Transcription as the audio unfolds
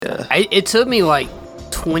It took me like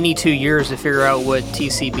 22 years to figure out what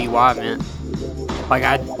TCBY meant.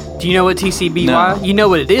 Do you know what TCBY? No. You know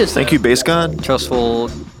what it is. Thank though. you, Base God. Trustful.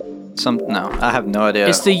 No, I have no idea.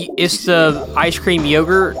 It's the ice cream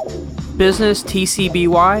yogurt business.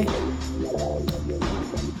 TCBY.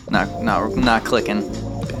 Not clicking.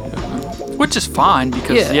 Which is fine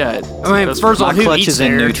because I mean, first of all, My who clutch eats is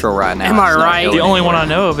in there? neutral right now. Am I It's not right? going the only one I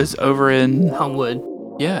anywhere. know of is over in Homewood.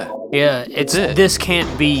 yeah. Yeah, it's it. This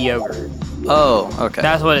Can't Be Yogurt. Oh, okay.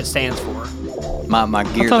 That's what it stands for. My I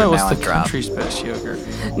gears thought are it was now the in drop. country's best yogurt.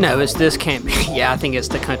 No, it's This Can't Be. Yeah, I think it's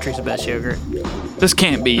the country's best yogurt. This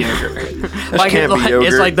can't be yogurt. This can't be yogurt.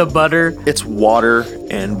 It's like the butter. It's water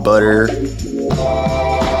and butter.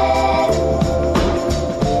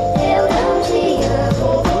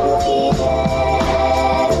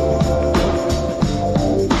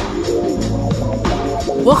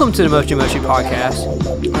 Welcome to the Mochi Mochi podcast.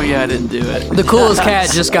 Oh yeah, I didn't do it. The coolest cat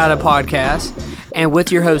just got a podcast, and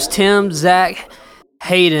with your host Tim, Zach,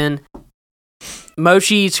 Hayden,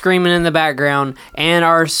 Mochi screaming in the background, and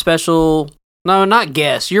our special. No, not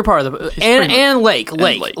guest. You're part of the and Lake.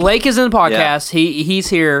 Lake is in the podcast. He's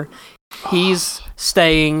here. He's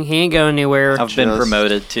staying. He ain't going anywhere. I've been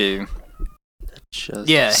promoted to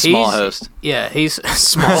small host. Yeah, he's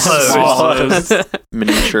small host. Small host.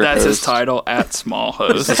 Miniature That's his host. title at small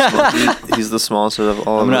host. He's the smallest of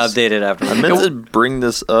all I'm of gonna us. update it after. I meant to bring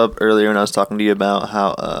this up earlier when I was talking to you about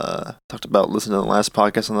how talked about listening to the last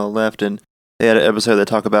podcast on the left, and they had an episode that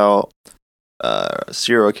talked about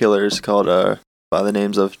serial killers called by the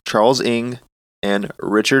names of Charles Ng and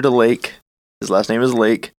Richard Lake. His last name is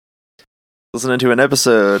Lake. Listening to an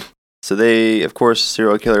episode. So they, of course,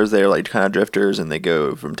 serial killers, they're like kind of drifters, and they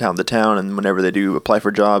go from town to town, and whenever they do apply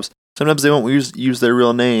for jobs, sometimes they won't use their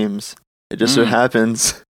real names. It just so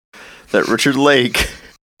happens that Richard Lake,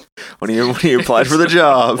 when he applied for the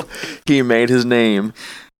job, he made his name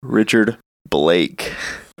Richard Blake.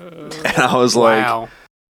 And I was Wow.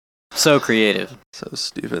 So creative. so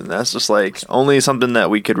stupid. And that's just like only something that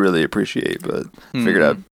we could really appreciate, but figured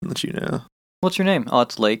I'd let you know. What's your name? Oh,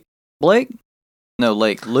 it's Lake. Blake? No,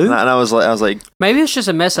 Lake. Luke? And I was like, Maybe it's just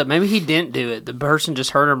a mess up. Maybe he didn't do it. The person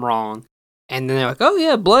just heard him wrong. And then they're like, oh,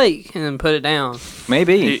 yeah, Blake. And then put it down.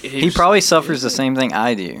 Maybe. He He just- probably suffers the same thing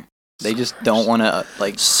I do. They just don't want to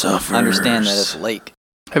suffers. understand that it's Lake.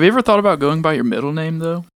 Have you ever thought about going by your middle name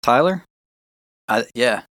though? Tyler?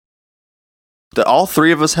 Yeah. All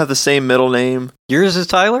three of us have the same middle name. Yours is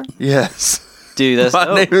Tyler? Yes. Dude, that's My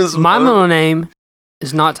dope. name is My middle name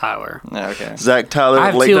is not Tyler. Oh, okay. Zach I Tyler,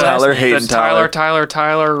 have Lake two last Tyler, names. Hayden That's Tyler.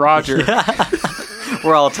 Tyler, Roger.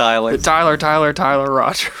 We're all Tyler. Tyler,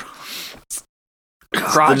 Roger.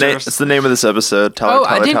 Rogers. It's the name of this episode. Tyler, Oh,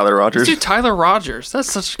 I didn't- Tyler Let's Rogers. do Tyler Rogers.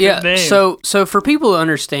 That's such a good Yeah, name. so for people to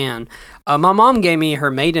understand, my mom gave me her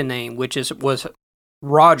maiden name, which was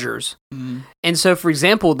Rogers. Mm. And so, for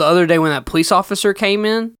example, the other day when that police officer came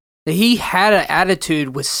in, he had an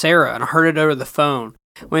attitude with Sarah, and I heard it over the phone.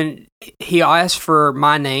 When he asked for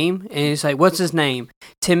my name, and he's like, what's his name?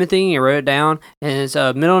 Timothy, and he wrote it down, and his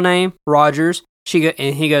middle name, Rogers.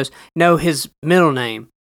 And he goes, no, his middle name,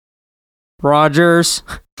 Rogers.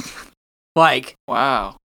 Like,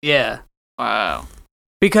 Wow. yeah. Wow.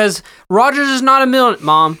 Because Rogers is not a middle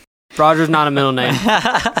Mom, Rogers not a middle name.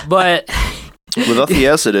 But Without the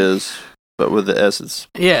S, it is. But with the S, it's.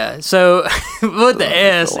 yeah, so with the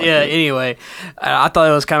S, like yeah, it. anyway, I thought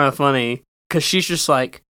it was kind of funny because she's just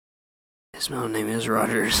like, his middle name is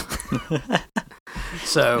Rogers.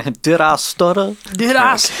 So, Did I stutter? did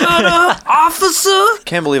I stutter, officer?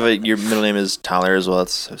 Can't believe your middle name is Tyler as well.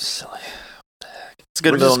 That's so silly. What the heck? It's a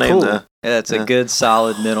good Which middle is name, cool. though. Yeah, it's Yeah. a good,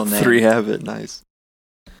 solid middle name. Three have it. Nice.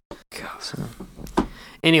 So,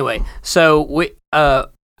 Anyway, so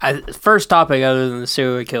first topic other than the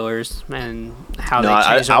serial killers and how no, they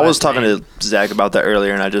I changed their was last talking name. to Zach about that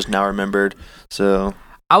earlier, and I just now remembered. So,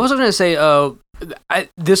 I was going to say,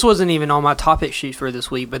 this wasn't even on my topic sheet for this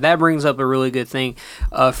week, but that brings up a really good thing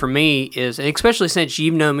for me is, and especially since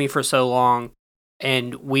you've known me for so long,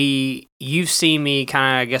 and you've seen me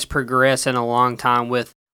kind of, I guess, progress in a long time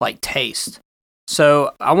with like taste.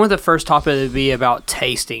 So I want the first topic to be about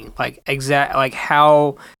tasting, like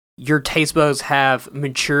how your taste buds have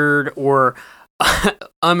matured or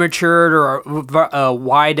unmatured or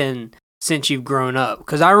widened since you've grown up.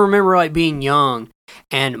 Because I remember like being young.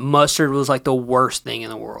 And mustard was like the worst thing in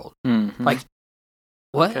the world. Mhm. Like,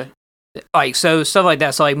 what? Okay. Like, so stuff like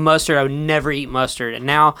that. So, like, mustard, I would never eat mustard. And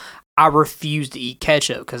now I refuse to eat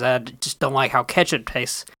ketchup because I just don't like how ketchup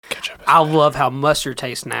tastes. Ketchup is I love how mustard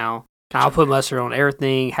tastes now. I'll put mustard on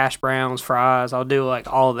everything, hash browns, fries. I'll do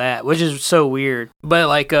like all of that, which is so weird. But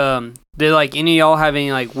like, did like any of y'all have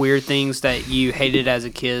any like weird things that you hated as a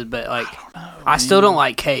kid? But like, I still don't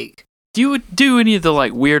like cake. Do you do any of the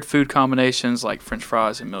like weird food combinations like French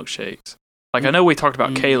fries and milkshakes? Like I know we talked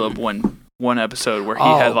about Caleb one episode where he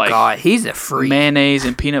had like God, he's a freak. Mayonnaise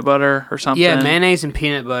and peanut butter or something. Yeah, mayonnaise and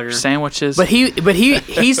peanut butter sandwiches. But he's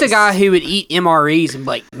the guy who would eat MREs and be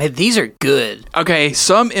like, man, these are good. Okay,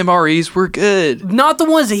 some MREs were good. Not the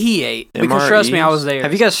ones that he ate. Because trust me, I was there.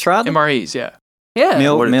 Have you guys tried them? MREs? Yeah. Yeah.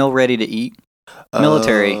 Meal ready to eat.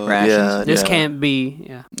 Military rations. Yeah, this can't be.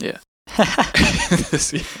 Yeah.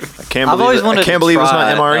 I can't I've always wanted I can't to believe it's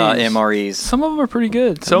try, not MREs. MREs. Some of them are pretty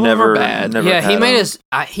good. Some of them are bad. Never Yeah, he had made them. us.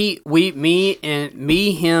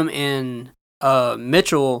 Him, and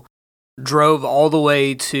Mitchell drove all the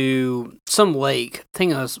way to some lake. I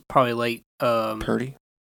think it was probably Lake. Purdy.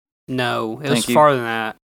 No, it was Thank you. farther than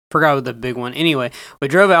that. Forgot what the big one. Anyway, we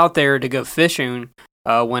drove out there to go fishing.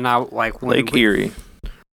 When Lake Erie.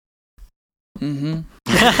 Mm-hmm.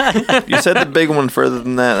 You said the big one further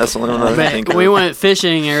than that. That's the only one I But think of. we went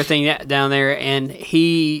fishing and everything down there, and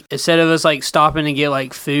he, instead of us like stopping to get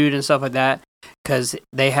like food and stuff like that, because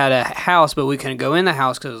they had a house, but we couldn't go in the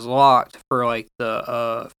house because it was locked for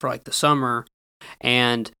the summer,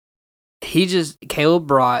 and Caleb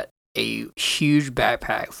brought a huge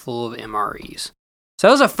backpack full of MREs. So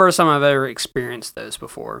that was the first time I've ever experienced those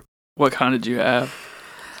before. What kind did you have?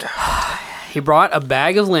 He brought a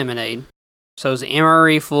bag of lemonade. So it was an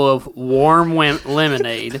MRE full of warm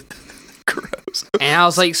lemonade. Gross. And I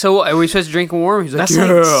was like, so are we supposed to drink warm? He's like, That's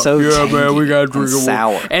like so man, we gotta drink and it warm.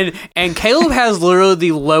 sour. And Caleb has literally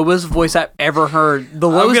the lowest voice I've ever heard. The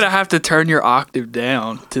I'm lowest. gonna have to turn your octave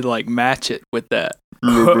down to like match it with that.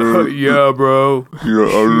 Yeah, bro. Yeah,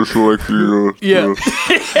 I just like the. Yeah.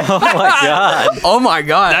 Oh my god! Oh my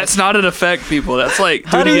god. That's not an effect, people. That's like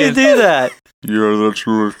How do you do that? Yeah, that's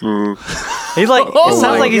like the. He like it Oh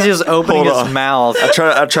sounds my like he's just opening Hold his on. mouth.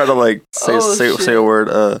 I try to like say a word.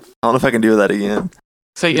 I don't know if I can do that again.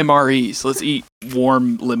 say MREs. Let's eat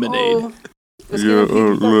warm lemonade. Let's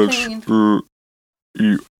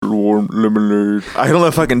eat warm lemonade. I don't know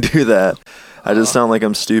if I can do that. I just sound like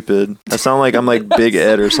I'm stupid. I sound like I'm like Big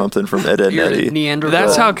Ed or something from Ed, Edd and You're a Eddy. Neanderthal.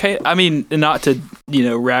 That's how I mean, not to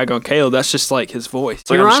rag on Caleb. That's just like his voice.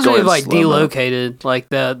 It like I'm reminds just me going of like slow-mo. Delocated, like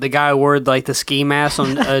the guy who wore like the ski mask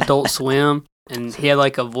on Adult Swim, and he had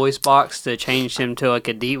like a voice box to change him to like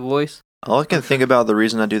a deep voice. All I can think about the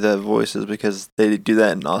reason I do that voice is because they do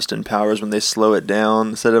that in Austin Powers when they slow it down.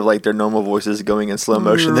 Instead of like their normal voices going in slow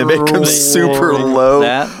motion, they make them super low,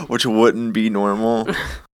 That which wouldn't be normal.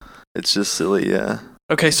 It's just silly, yeah.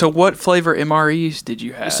 Okay, so what flavor MREs did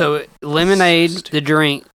you have? So lemonade, the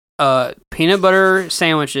drink, peanut butter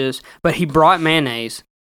sandwiches, but he brought mayonnaise.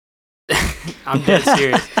 I'm dead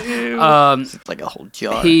serious. it's like a whole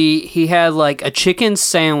jar. He had like a chicken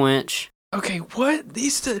sandwich. Okay, what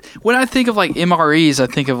when I think of like MREs, I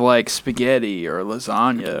think of like spaghetti or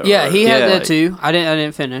lasagna. Yeah, he had yeah, that like- too. I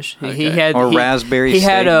didn't finish. He Okay. had or he, raspberry. he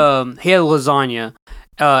had steak. he had lasagna.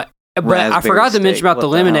 But I Raspberry forgot to mention steak, about the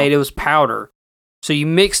what the hell? lemonade. It was powder. So you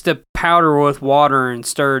mixed the powder with water and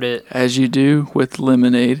stirred it. as you do with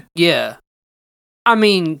lemonade. Yeah. I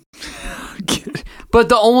mean, but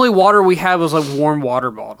the only water we had was like warm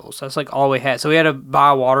water bottles. That's like all we had. So we had to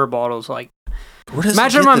buy water bottles. Like, Where does he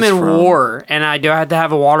imagine get I'm this in from? war and I do have to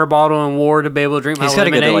have a water bottle in war to be able to drink my He's got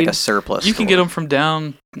to go lemonade. to like a surplus. You can store. get them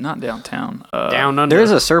from not downtown. down under. There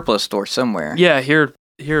is a surplus store somewhere. Yeah, here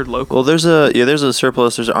local. Well, there's a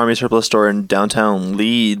surplus. There's an Army surplus store in downtown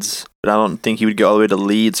Leeds, but I don't think he would go all the way to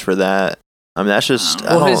Leeds for that. I mean, that's just.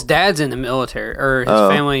 I Well, don't- his dad's in the military, or his Oh,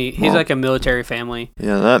 family. He's well. like a military family.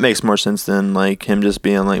 Yeah, that makes more sense than like him just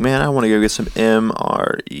being like, man, I want to go get some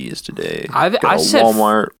MREs today. I Go to said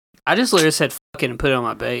Walmart. I just literally said fucking and put it on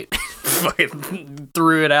my bait. Fucking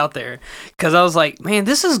threw it out there because I was like, man,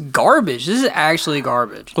 this is garbage. This is actually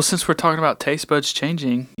garbage. Well, since we're talking about taste buds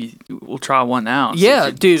changing, we'll try one now.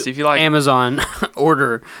 Yeah, dude. See if you like. Amazon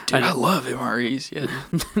order. Dude, I love MREs. Yeah.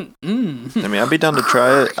 Mm. I mean, I'd be down to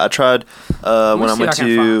try it. I tried when I see went what I can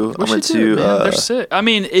to. We I went should do it, to. man. They're sick. I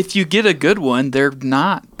mean, if you get a good one, they're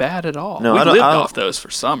not bad at all. No, we I don't- lived I don't- off those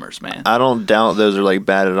for summers, man. I don't doubt those are like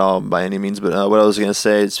bad at all by any means, but what I was gonna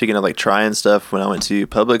say, speaking of like trying stuff, when I went to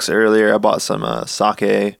Publix earlier, I bought some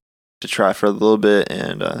sake to try for a little bit,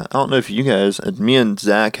 and I don't know if you guys, me and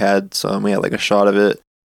Zach had some. We had like a shot of it.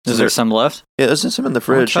 Is there some left? Yeah, there's some in the I'll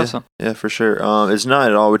fridge. try Yeah, some. yeah, for sure. It's not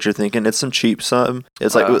at all what you're thinking. It's some cheap something.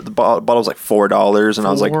 It's like Wow. the bottle's like $4, and I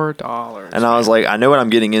was like, $4. and I was like, I know what I'm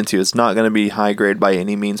getting into. It's not going to be high grade by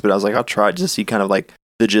any means, but I was like, I'll try it just to see kind of like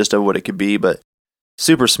the gist of what it could be. But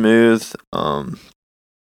super smooth.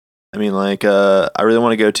 I mean, like, I really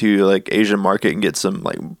want to go to like Asian market and get some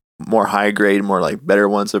like more high grade, more like better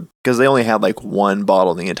ones because they only had like one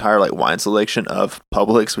bottle in the entire like wine selection of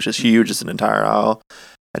Publix, which is huge. It's an entire aisle.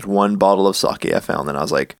 I had one bottle of sake I found, and I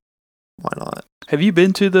was like, why not? Have you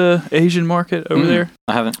been to the Asian market over there?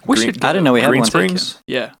 I haven't. We should go. I didn't know we had Green one. Springs?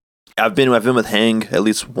 Yeah. I've been with Hang at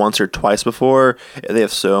least once or twice before. They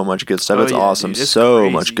have so much good stuff. Oh, It's yeah, awesome. dude, it's so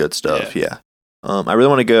crazy. much good stuff. Yeah. I really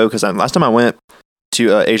want to go because last time I went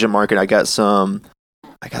to Asian market, I got some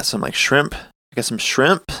like shrimp. I got some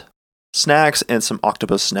shrimp snacks and some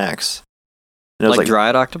octopus snacks. And it was Like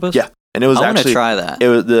dried octopus? Yeah. And it was I want to actually try that. it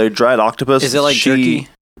was the dried octopus. Is it like jerky?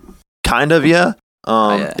 Kind of, yeah.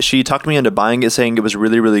 Yeah. She talked me into buying it, saying it was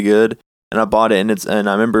really, really good, and I bought it, and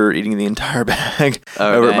I remember eating the entire bag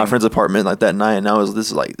over at my friend's apartment like that night, and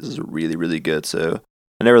this is really, really good. So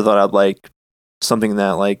I never thought I'd like something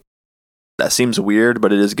that seems weird,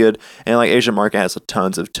 but it is good. And like Asian market has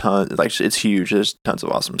tons like it's huge. There's tons of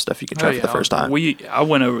awesome stuff you can try for the first time. I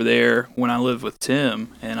went over there when I lived with Tim,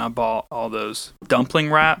 and I bought all those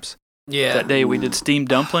dumpling wraps. Yeah. That day we did steamed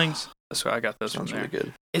dumplings. That's why I got those from Sounds there. really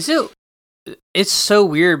good. Is it? It's so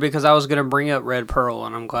weird because I was gonna bring up Red Pearl,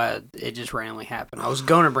 and I'm glad it just randomly happened. I was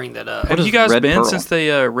gonna bring that up. Have is you guys Red been Pearl? since they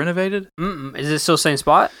renovated? Is it still same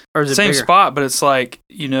spot or is it Same bigger? spot, but it's like,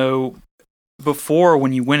 before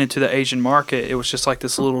when you went into the Asian market, it was just like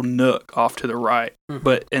this little nook off to the right.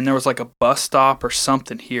 Mhm. And there was like a bus stop or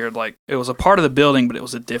something here. Like it was a part of the building, but it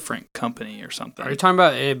was a different company or something. Are you talking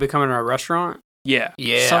about it becoming a restaurant? Yeah.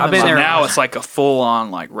 Yeah, Something I've been So there. now it's like a full on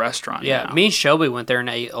like restaurant. Yeah, now. me and Shelby went there and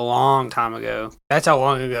ate a long time ago. That's how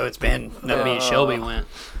long ago it's been that me and Shelby went.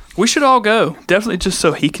 We should all go. Definitely just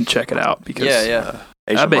so he can check it out because Yeah.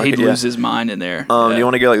 I Asian bet market, he'd yeah. lose his mind in there. Do Yeah. you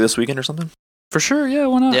want to go like this weekend or something? For sure, yeah,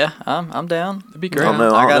 why not? Yeah, I'm down. That'd be I great. don't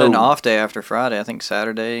know. I got an know. off day after Friday. I think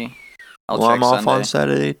Saturday. I'll Well, check I'm off Sunday. on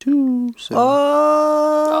Saturday too. So,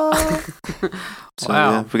 so,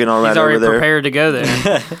 Wow. yeah, we can all He's ride already over there. prepared to go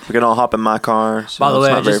there. We can all hop in my car. So By the it's way,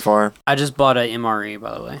 not I very just- far. I just bought a MRE,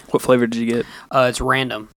 by the way. What flavor did you get? It's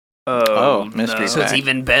random, Oh, mystery so it's pack.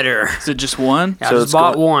 even better. Is it just one? I So just it's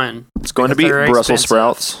bought going- one. It's going to because be they're Brussels expensive.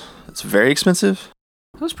 sprouts. It's very expensive.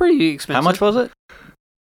 It was pretty expensive. How much was it?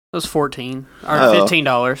 It was $14 or Oh.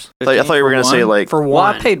 $15 I thought you were for gonna say one? like for Well,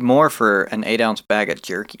 one. I paid more for an 8-ounce bag of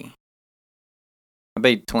jerky. I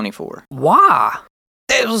paid $24. Why?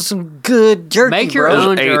 It was some good jerky, Make your bro.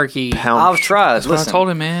 own 8 jerky. pound. I'll try it. That's what I Listen, told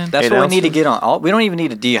him, man. that's 8 what we need to ounces? get on. We don't even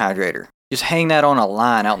need a dehydrator. Just hang that on a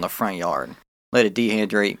line out in the front yard. Let it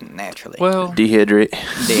dehydrate naturally. Well, dehydrate.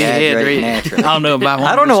 dehydrate naturally. I don't know about.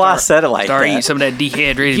 I don't know why I said it like Start that. eating some of that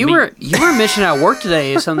dehydrated You meat. were mentioning at work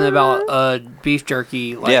today something about beef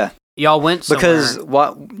jerky. Like, Yeah. y'all went somewhere. Because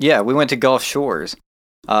we went to Gulf Shores,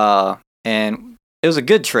 and it was a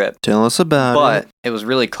good trip, Tell us about but it. it was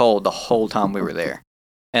really cold the whole time we were there,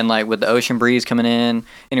 and like with the ocean breeze coming in.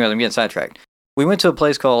 Anyways, I'm getting sidetracked. We went to a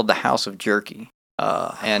place called the House of Jerky,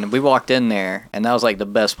 and we walked in there, and that was like the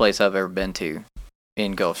best place I've ever been to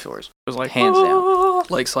in Gulf Shores. It was like Hands down.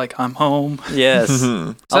 Lake's like I'm home. Yes. Is I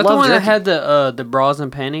that the love one that jerky. had the bras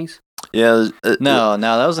and panties? Yeah. No,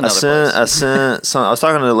 that was I another sent. place. I was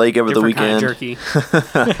talking to Lake over the Different kind weekend.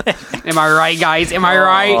 of jerky. Am I right, guys? Am I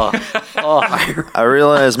right? Oh, I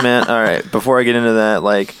realized, man. All right, before I get into that,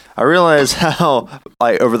 like, I realized how,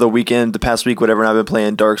 like, over the weekend, the past week, whatever, and I've been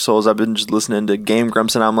playing Dark Souls. I've been just listening to Game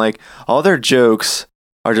Grumps, and I'm like, all their jokes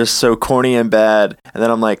are just so corny and bad. And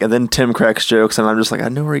then I'm like, and then Tim cracks jokes, and I'm just like, I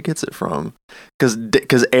know where he gets it from,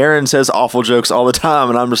 because Aaron says awful jokes all the time,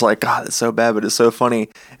 and I'm just like, God, it's so bad, but it's so funny.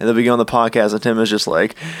 And then we go on the podcast, and Tim is just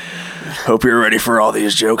like, hope you're ready for all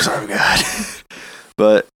these jokes I've got.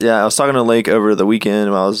 But yeah, I was talking to Lake over the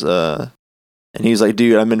weekend while I was and he was like,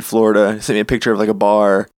 dude, I'm in Florida. He sent me a picture of like a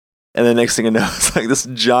bar. And the next thing I know, it's like this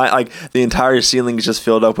giant, like the entire ceiling is just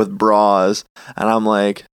filled up with bras. And I'm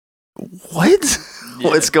like, what?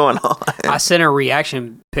 What's going on? I sent a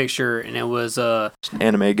reaction picture, and it was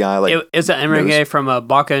Anime guy, like, it's an anime nose- guy from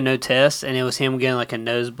Bako no Test, and it was him getting like a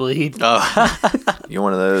nosebleed. oh. you're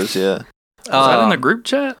one of those, yeah. Was that in the group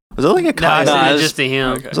chat? Was it like a No, I coyote? sent it it's- just to him.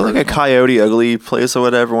 Okay. Was it like a Coyote Ugly place or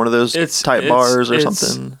whatever? One of those type bars or it's-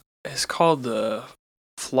 something? It's called the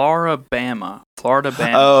Florida-Bama.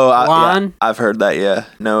 Florida-Bama. Oh, Line? I've heard that, yeah.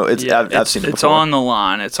 No, I've seen it It's before. on the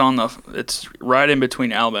line. It's right in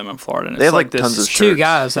between Alabama and Florida. And They it's have, like, this, tons of Two shirts.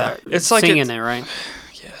 guys that It's like singing it's- it, right?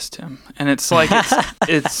 Yes, Tim. And it's like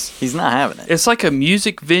it's He's not having it. it's like a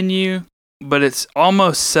music venue, but it's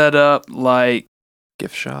almost set up like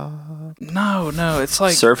Gift shop. no, it's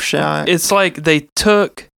like Surf shack. it's like they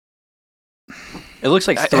took. It looks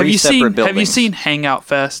like Have three you separate seen buildings. Have you seen Hangout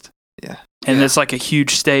Fest? Yeah. and it's like a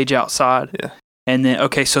huge stage outside. Yeah. And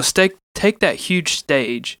then so take that huge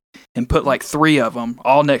stage and put like 3 of them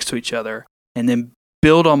all next to each other, and then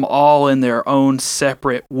build them all in their own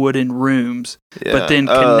separate wooden rooms, but then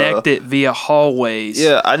connect it via hallways.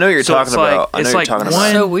 Yeah, I know what you're talking about. I know what you're talking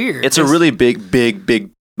about. So weird. It's a really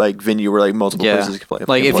big like venue where like multiple places can play.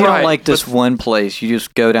 Like if you don't like this one place, you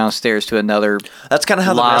just go downstairs to another. That's kind of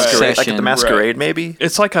how the live masquerade, session. like the masquerade, maybe.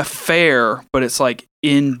 It's like a fair, but it's like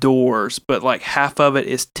indoors, but like half of it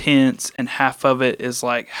is tents and half of it is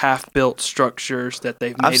like half-built structures that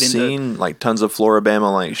they've made. I've seen like tons of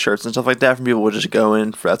Floribama like shirts and stuff like that from people who just go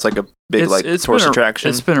in. That's like a big tourist attraction.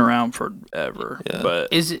 It's been around forever. Yeah.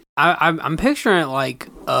 But Is it? I'm picturing it like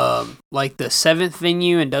the 7th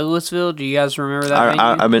venue in Douglasville. Do you guys remember that venue?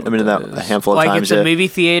 I've been in that a handful of like times. it's a movie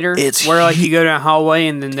theater. It's where like you go down a hallway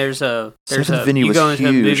and then there's a 7th venue you was go into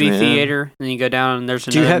a huge, movie man. theater and then you go down and there's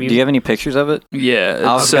Do you another. have any pictures of it? yeah,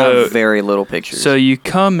 I've got very little pictures. so you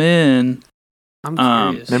come in. I'm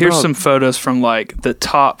curious. Here's some photos from like the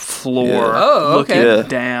top floor, Yeah. Oh, okay. Yeah. looking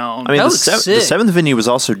down. I mean, That the looks sick. 7th venue was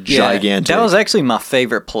also gigantic. That was actually my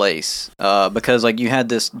favorite place because like you had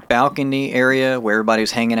this balcony area where everybody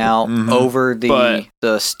was hanging out over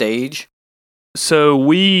the stage. So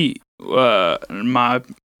we went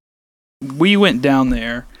down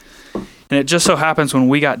there, and it just so happens when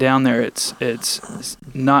we got down there, it's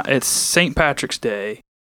St. Patrick's Day,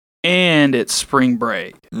 and it's spring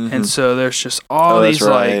break, and so there's just all these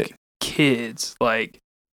like kids, like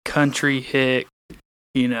country hick,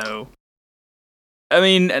 I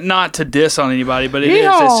mean, not to diss on anybody, but it is.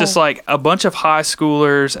 It's just like a bunch of high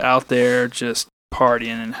schoolers out there just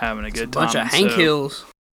partying and having a good time. bunch of Hank Hills.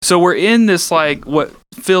 So we're in this like what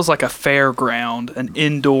feels like a fairground, an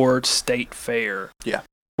indoor state fair. Yeah.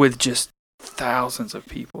 With just thousands of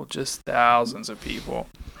people.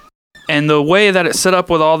 And the way that it's set up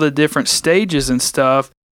with all the different stages and stuff,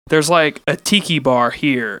 there's like a tiki bar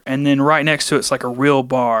here, and then right next to it's like a real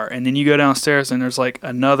bar, and then you go downstairs and there's like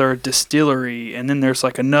another distillery, and then there's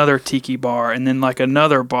like another tiki bar, and then like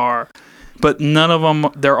another bar. But none of them,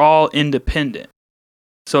 they're all independent.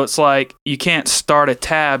 So it's like you can't start a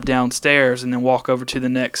tab downstairs and then walk over to the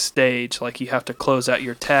next stage. Like you have to close out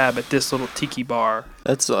your tab at this little tiki bar.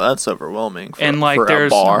 That's overwhelming. And like for a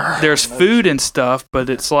bar. there's food and stuff, but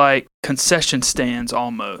it's like concession stands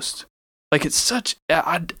almost. Like it's such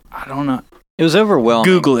I don't know. It was overwhelming.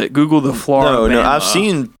 Google it. Google the Florida. No, I've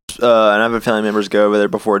seen and I've had family members go over there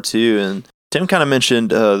before too. And Tim kind of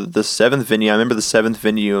mentioned the 7th venue. I remember the 7th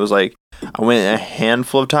venue. It was like I went a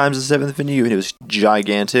handful of times to the 7th venue, and it was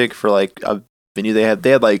gigantic for like a venue. They had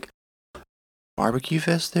like barbecue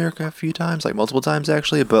fest there a few times, like multiple times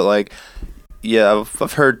actually. But like, yeah,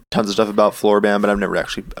 I've heard tons of stuff about Floribama, but I've never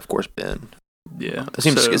actually, of course, been. Yeah, it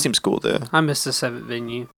seems cool though. I missed the 7th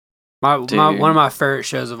venue. One of my favorite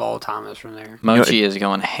shows of all time is from there. Mochi is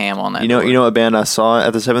going ham on that. You know what band I saw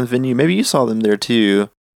at the 7th venue? Maybe you saw them there too.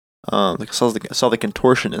 Like I saw the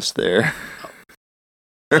Contortionist there.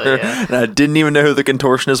 Yeah. And I didn't even know who the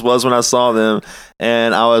Contortionist was when I saw them,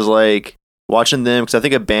 and I was like watching them because I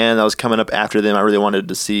think a band that was coming up after them I really wanted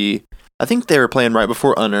to see. I think they were playing right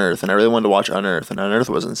before Unearth, and I really wanted to watch Unearth, and Unearth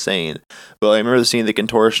was insane. But I remember seeing the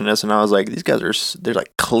Contortionist, and I was like, these guys they're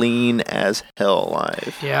like clean as hell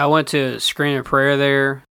live. Yeah, I went to Screen of Prayer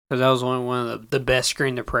there because that was one of the best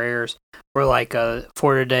Screen of Prayers. Where like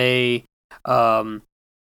For Today,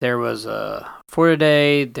 there was For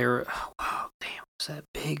Today. There, oh damn, what's that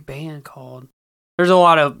big band called? There's a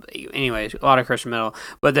lot of Christian metal,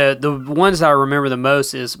 but the ones that I remember the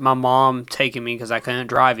most is my mom taking me because I couldn't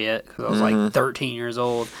drive yet because I was like 13 years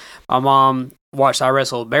old. My mom watched I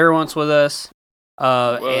Wrestle a Bear once with us,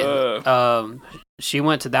 and she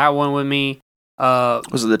went to that one with me.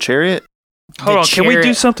 Was it the Chariot? Hold on, can we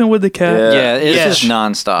do something with the cat? Yeah, it's just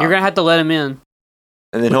nonstop. You're gonna have to let him in.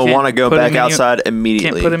 And then he'll want to go back outside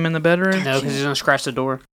immediately. Can't put him in the bedroom? No, because he's gonna scratch the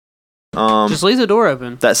door. Just leave the door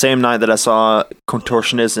open. That same night that I saw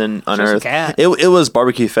Contortionist and Unearth, cat. it was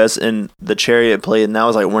Barbecue Fest, and the Chariot played, and that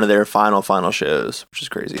was like one of their final shows, which is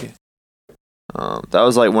crazy. That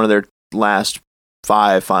was like one of their last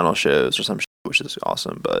 5 final shows or some shit, which is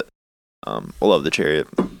awesome. But I love the Chariot.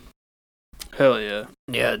 Hell yeah.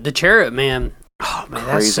 Yeah, the Chariot, man. Oh man,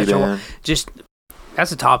 that's Crazy, such man.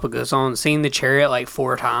 that's a topic that's on. Seeing the Chariot like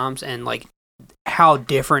 4 times and like how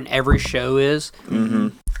different every show is. Mm-hmm.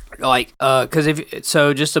 Like,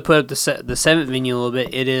 just to put up the 7th venue a little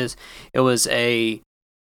bit, it was a,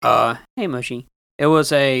 hey Moshi, it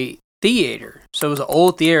was a theater. So it was an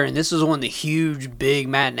old theater, and this was one of the huge, big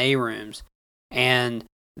matinee rooms, and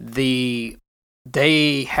they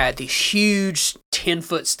had this huge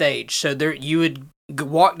 10-foot stage. So there, you would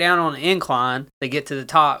walk down on an incline to get to the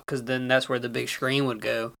top, because then that's where the big screen would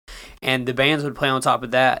go, and the bands would play on top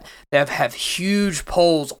of that. They have huge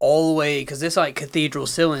poles all the way, because it's like cathedral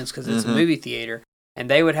ceilings, because it's a movie theater, and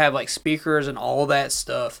they would have like speakers and all that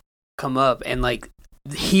stuff come up, and like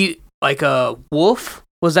Wolf.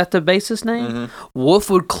 Was that the bassist name?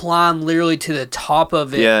 Wolf would climb literally to the top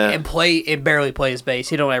of it and play. And barely play his bass.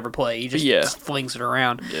 He don't ever play. He just flings it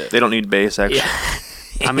around. Yeah. They don't need bass, actually.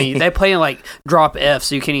 Yeah. I mean, they play in like drop F,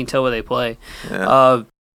 so you can't even tell what they play. Yeah.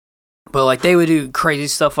 But like they would do crazy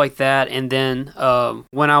stuff like that. And then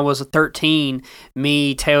when I was 13,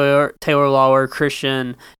 me, Taylor Lawler,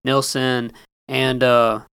 Christian Nilsson, and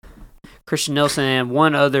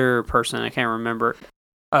one other person I can't remember.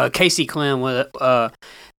 Casey Clem,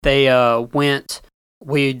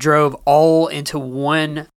 we drove all into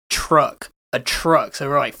one truck, so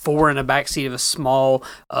we're like 4 in the backseat of a small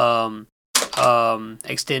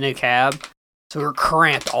extended cab, so we're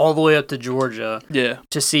cramped all the way up to Georgia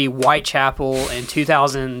to see Whitechapel in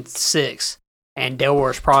 2006 and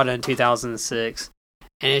Delaware Prada in 2006,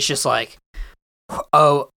 and it's just like,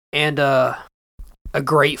 and a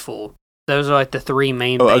Grateful. Those are like the 3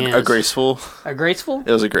 main bands. A Graceful? A Graceful?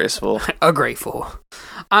 It was a Graceful. A Grateful.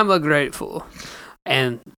 I'm a Grateful.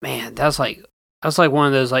 And man, that's like one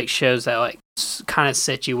of those like shows that like kind of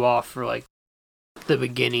set you off for like the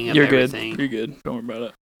beginning of everything. You're good. Don't worry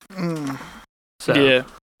about it. So. Yeah.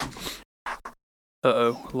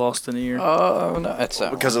 Lost an ear. Oh no, it's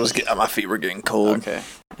because my feet were getting cold. Okay.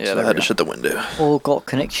 Yeah, so I had to shut the window. All got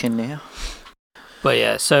connection now. But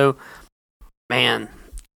yeah, so man.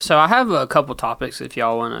 So I have a couple topics if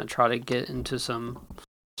y'all want to try to get into some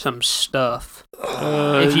stuff,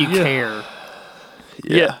 if you care.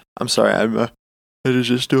 Yeah. I'm sorry. My head is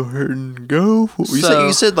just still hurting. Go.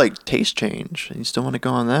 You said like taste change. You still want to go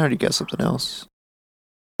on that, or do you got something else?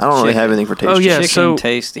 I don't really have anything for taste change. Yeah, so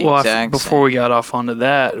taste the exact before same. we got off onto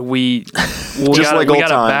that, we just gotta, like we old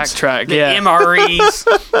gotta times. backtrack. The Yeah,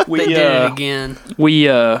 MREs. They did it again.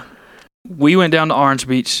 We went down to Orange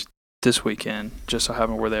Beach this weekend, just so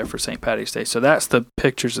happened we're there for St. Paddy's Day. So that's the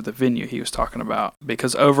pictures of the venue he was talking about,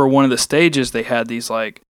 because over one of the stages they had these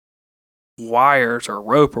like wires or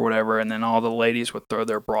rope or whatever, and then all the ladies would throw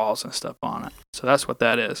their bras and stuff on it. So that's what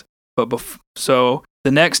that is. But so the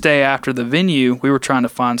next day after the venue, we were trying to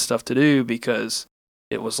find stuff to do because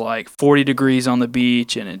it was like 40 degrees on the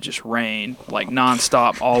beach and it just rained like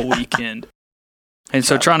nonstop all weekend. And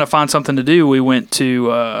so trying to find something to do, we went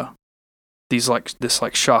to this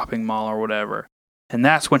shopping mall or whatever, and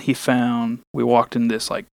that's when we walked in this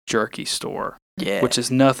like jerky store, which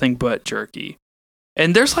is nothing but jerky,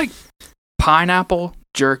 and there's like pineapple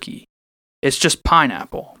jerky. It's just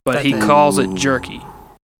pineapple, but he calls it jerky.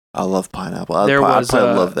 I love pineapple. I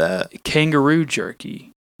love that. Kangaroo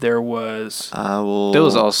jerky. There was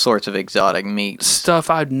all sorts of exotic meats, stuff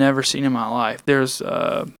I'd never seen in my life. There's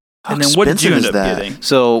and then what did you end up getting?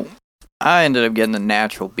 So I ended up getting the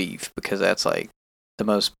natural beef because that's like the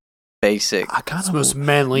most basic. It's the most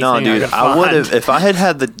manly thing. No, dude, I would have, if I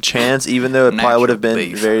had the chance, even though it probably would have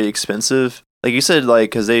been very expensive. Like you said,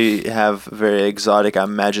 like, because they have very exotic, I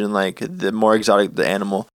imagine, like, the more exotic the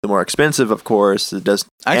animal, the more expensive, of course. It does.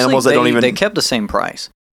 Actually, animals that don't even. They kept the same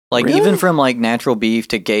price. Like, really? Even from, like, natural beef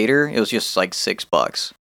to gator, it was just, like,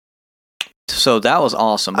 $6. So that was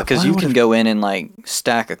awesome because you can go in and, like,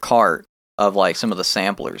 stack a cart of, like, some of the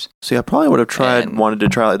samplers. See, I probably would have wanted to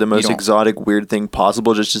try, like, the most exotic, weird thing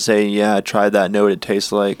possible just to say, yeah, I tried that, know what it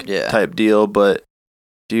tastes like type deal, but.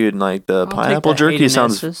 Dude, like the pineapple jerky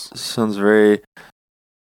sounds very.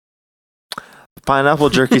 Pineapple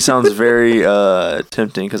jerky sounds very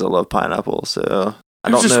tempting because I love pineapple. So I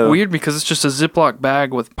don't know. It's just weird because it's just a Ziploc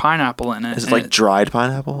bag with pineapple in it. Is it like dried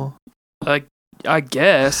pineapple? Like I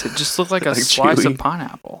guess it just looked like a slice of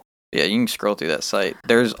pineapple. Yeah, you can scroll through that site.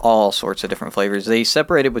 There's all sorts of different flavors. They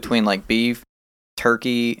separate it between like beef,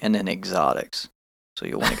 turkey, and then exotics. So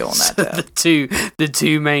you'll want to go on that tab. the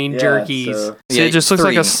two main jerkies. So it just looks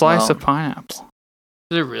like a slice of pineapple.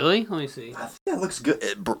 Is it really? Let me see. I think that looks good.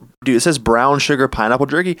 Dude, it says brown sugar pineapple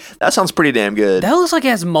jerky. That sounds pretty damn good. That looks like it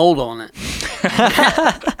has mold on it.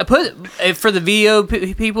 For the video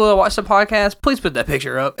people that watch the podcast, please put that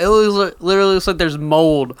picture up. It literally looks like there's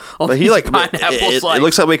mold on these pineapples. It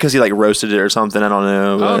looks that way because he like roasted it or something. I don't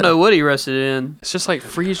know. I don't know what he roasted it in. It's just like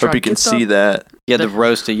freeze dried. Hope you can see that. Yeah, the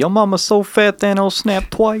roasted. Your mama's so fat that it'll snap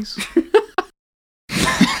twice.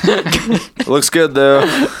 It looks good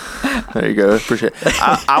though. There you go. Appreciate it.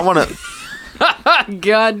 I want to.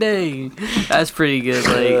 God dang, that's pretty good,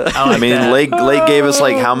 Lake. I mean, that. Lake gave us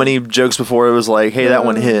like how many jokes before it was like, hey, that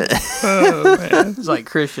one hit. Oh, man. It's like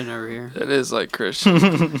Christian over here. That is like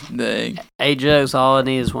Christian. Dang. 8 jokes, all I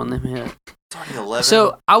need is one of them hit.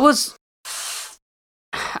 So I was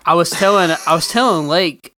telling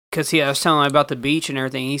Lake, because I was telling him about the beach and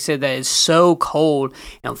everything. He said that it's so cold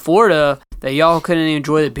in Florida that y'all couldn't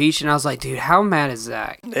enjoy the beach, and I was like, dude, how mad is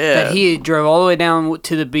Zach that he drove all the way down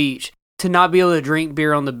to the beach to not be able to drink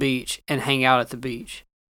beer on the beach and hang out at the beach?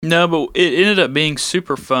 No, but it ended up being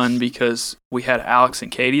super fun because we had Alex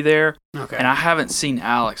and Katie there, Okay. and I haven't seen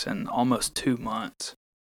Alex in almost 2 months.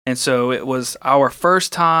 And so it was our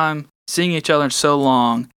first time seeing each other in so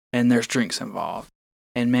long, and there's drinks involved.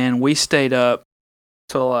 And man, we stayed up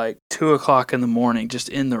till like 2 o'clock in the morning, just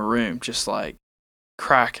in the room, just like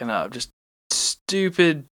cracking up, just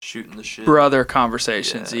stupid Shooting the shit. brother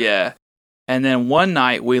conversations. Yeah. And then one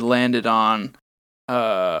night we landed on,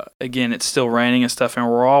 again, it's still raining and stuff, and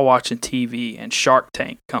we're all watching TV, and Shark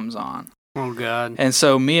Tank comes on. Oh, God. And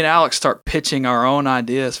so me and Alex start pitching our own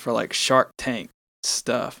ideas for like Shark Tank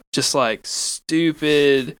stuff, just like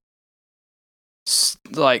stupid What's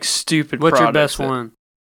your best one?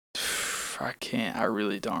 I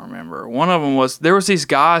really don't remember. One of them was, there was these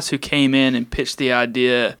guys who came in and pitched the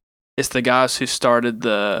idea. It's the guys who started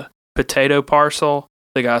the potato parcel,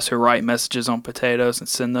 the guys who write messages on potatoes and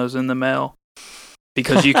send those in the mail.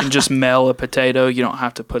 Because you can just mail a potato. You don't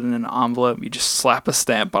have to put it in an envelope. You just slap a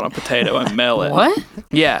stamp on a potato and mail it. What?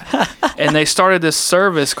 Yeah. And they started this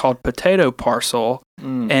service called Potato Parcel.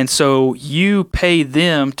 And so you pay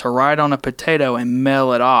them to write on a potato and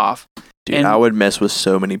mail it off. Dude, And I would mess with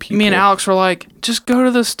so many people. me and Alex were like, just go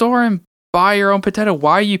to the store and buy your own potato.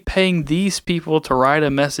 Why are you paying these people to write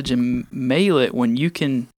a message and mail it when you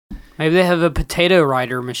can? Maybe they have a potato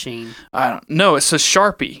writer machine. I don't know. It's a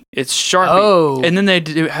Sharpie. It's Sharpie. Oh. And then they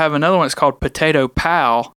do have another one. It's called Potato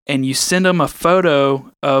Pal. And you send them a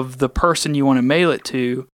photo of the person you want to mail it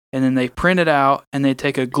to. And then they print it out and they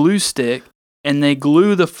take a glue stick and they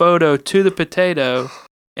glue the photo to the potato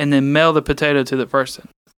and then mail the potato to the person.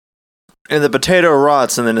 And the potato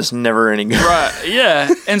rots, and then it's never any good. Right,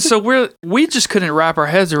 yeah. And so we just couldn't wrap our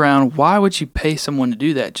heads around, why would you pay someone to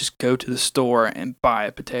do that? Just go to the store and buy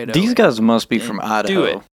a potato. These guys must be and from Idaho. do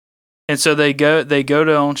it. And so they go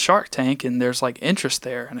to on Shark Tank, and there's like interest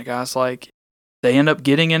there. And the guy's like, they end up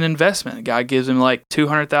getting an investment. The guy gives him like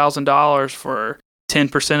 $200,000 for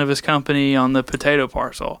 10% of his company on the potato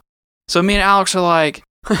parcel. So me and Alex are like,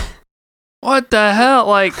 what the hell?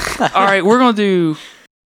 Like, all right, we're gonna do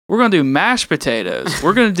mashed potatoes.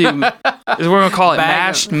 We're gonna call it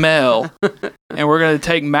mashed mel, and we're gonna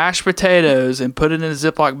take mashed potatoes and put it in a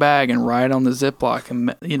Ziploc bag and write on the Ziploc,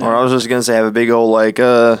 and Or I was just gonna say, have a big old like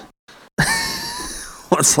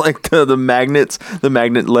what's like the magnets, the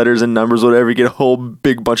magnet letters and numbers, whatever. You get a whole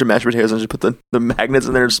big bunch of mashed potatoes and just put the magnets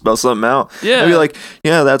in there and spell something out. Yeah, I'd be like,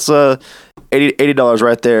 yeah, that's $80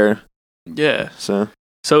 right there. yeah.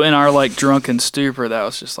 So in our like drunken stupor, that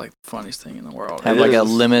was just like the funniest thing in the world. Have It like a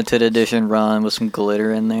is. limited edition run with some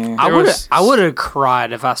glitter in there. I would have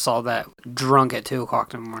cried if I saw that drunk at 2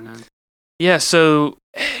 o'clock in the morning. Yeah, so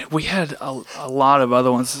we had a lot of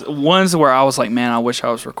other ones. Ones where I was like, man, I wish I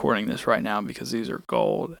was recording this right now because these are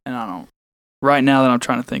gold. And I don't. Right now that I'm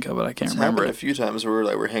trying to think of it, I can't remember a it. few times where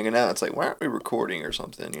we're hanging out. It's like, why aren't we recording or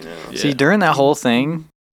something? You know. Yeah. See, during that whole thing,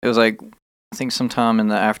 it was like, I think sometime in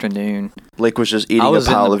the afternoon, Lake was just eating I was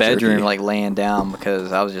a pile in the of bedroom jerky. like laying down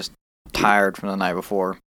because I was just tired from the night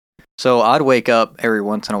before. So I'd wake up every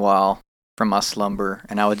once in a while from my slumber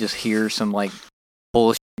and I would just hear some like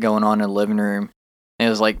bullshit going on in the living room. And it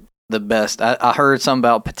was like the best. I heard something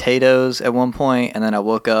about potatoes at one point, and then I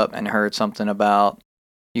woke up and heard something about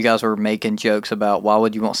you guys were making jokes about why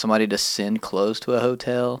would you want somebody to send clothes to a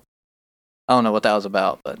hotel? I don't know what that was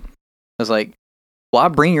about, but it was like, why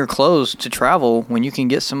bring your clothes to travel when you can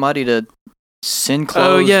get somebody to send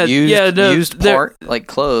clothes, used part, like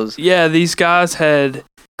clothes? Yeah, these guys had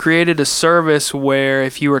created a service where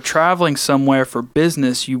if you were traveling somewhere for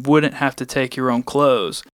business, you wouldn't have to take your own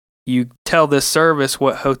clothes. You tell this service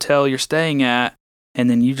what hotel you're staying at, and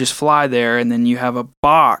then you just fly there, and then you have a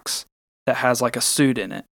box that has like a suit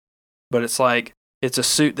in it. But it's like, it's a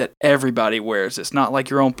suit that everybody wears. It's not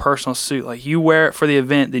like your own personal suit. Like you wear it for the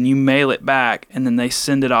event, then you mail it back, and then they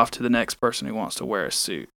send it off to the next person who wants to wear a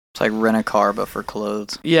suit. It's like rent a car, but for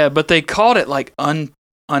clothes. Yeah, but they called it like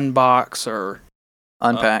unbox or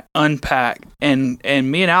Unpack. unpack. And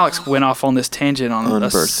me and Alex went off on this tangent on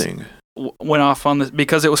Unbirthing. went off on this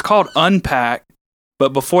because it was called Unpack, but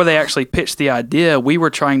before they actually pitched the idea, we were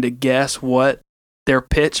trying to guess what their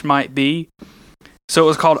pitch might be. So it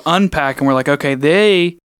was called Unpack, and we're like, okay,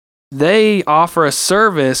 they offer a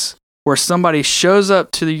service where somebody shows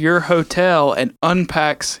up to your hotel and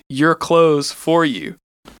unpacks your clothes for you.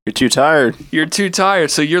 You're too tired. You're too tired,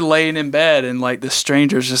 so you're laying in bed, and like the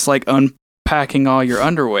stranger's just like unpacking all your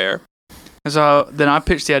underwear. And so then I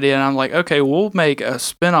pitched the idea, and I'm like, okay, we'll make a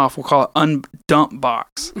spinoff. We'll call it Undump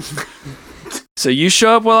Box. So you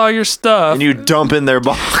show up with all your stuff, And you dump in their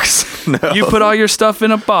box. No. you put all your stuff in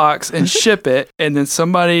a box and ship it, and then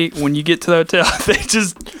somebody, when you get to the hotel, they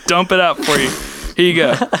just dump it out for you. Here you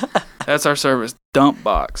go. That's our service, Dump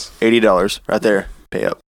Box. $80 right there. Pay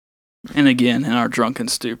up. And again, in our drunken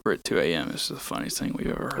stupor at 2 a.m., it's the funniest thing we've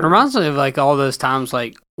ever It heard. reminds me of like all those times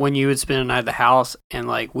like when you would spend a night at the house and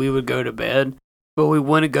like we would go to bed, but we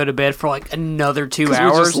wouldn't go to bed for like another 2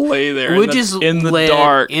 hours. We just lay there We'd just in the lay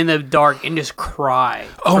dark. in the dark and just cry.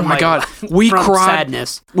 Oh from, my like, God. We from cried.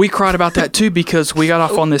 sadness. We cried about that too because we got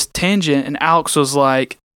off on this tangent, and Alex was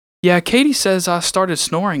like, yeah, Katie says I started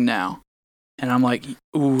snoring now. And I'm like,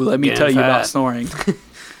 ooh, let me Getting tell you about fat. snoring.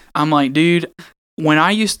 I'm like, dude, when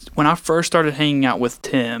I first started hanging out with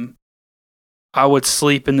Tim, I would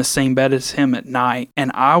sleep in the same bed as him at night,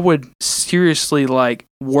 and I would seriously like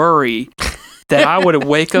worry that I would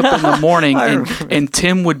wake up in the morning and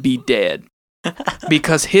Tim would be dead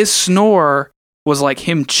because his snore was like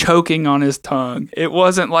him choking on his tongue. It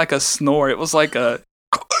wasn't like a snore. It was like a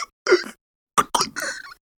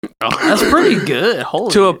That's pretty good.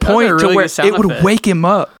 Holy, to a that's point really to where good sound it would effect. wake him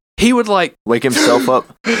up. He would like, Wake himself up.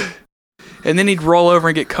 and then he'd roll over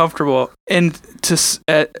and get comfortable. And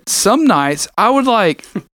at some nights, I would like,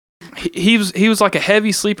 he was like a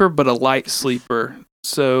heavy sleeper but a light sleeper.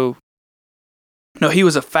 So no, he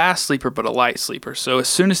was a fast sleeper but a light sleeper. So as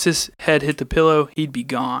soon as his head hit the pillow, he'd be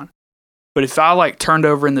gone. But if I like turned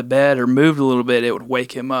over in the bed or moved a little bit, it would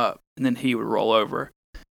wake him up, and then he would roll over.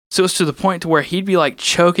 So it's to the point to where he'd be like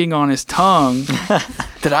choking on his tongue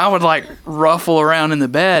that I would like ruffle around in the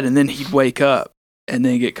bed, and then he'd wake up and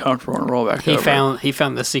then get comfortable and roll back over. He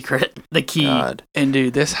found the secret, the key. God. And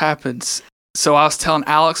dude, this happens. So I was telling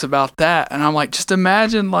Alex about that, and I'm like, just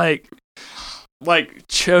imagine like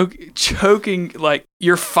choking, like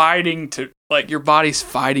you're fighting to, like your body's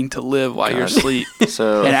fighting to live while you're God. asleep.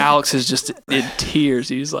 So And Alex is just in tears.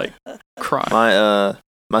 He's like crying.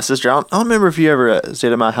 my sister, I don't remember if you ever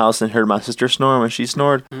stayed at my house and heard my sister snore when she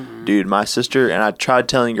snored. Mm-mm. Dude, my sister, and I tried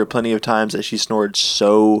telling her plenty of times that she snored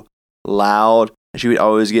so loud, and she would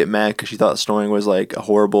always get mad because she thought snoring was like a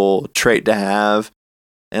horrible trait to have.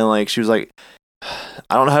 And like she was like,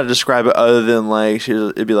 I don't know how to describe it other than like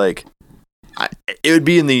it'd be like, it would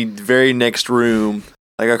be in the very next room,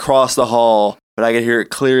 like across the hall, but I could hear it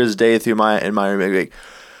clear as day through in my room. It'd be like,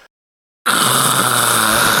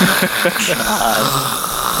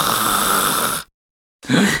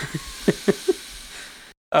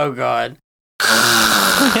 Oh God.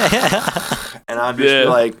 and I'd just be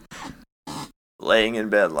like laying in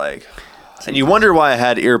bed like, and you wonder why I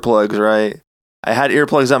had earplugs, right? I had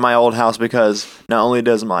earplugs at my old house because not only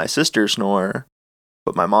does my sister snore,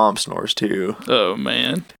 but my mom snores too. Oh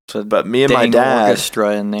man. So But me and my dang dad,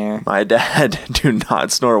 orchestra in there. my dad do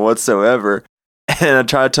not snore whatsoever. And I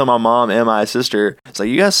try to tell my mom and my sister, it's like,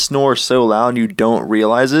 you guys snore so loud and you don't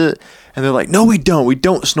realize it. And they're like, no, we don't. We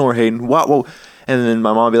don't snore, Hayden. What? And then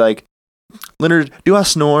my mom would be like, Leonard, do I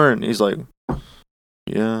snore? And he's like,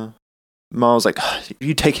 yeah. Mom was like,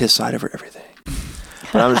 you take his side over everything.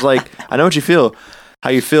 And I was like, I know what you feel, how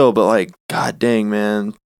you feel, but like, God dang,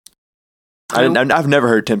 man. I've never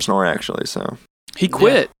heard Tim snore actually, so. He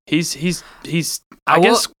quit. He's I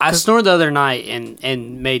guess I snored the other night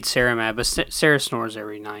and made Sarah mad, but Sarah snores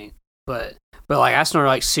every night. But like I snored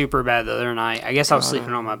like super bad the other night. I guess I was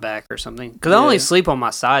sleeping on my back or something. Because I only sleep on my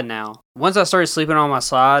side now. Once I started sleeping on my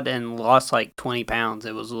side and lost like 20 pounds,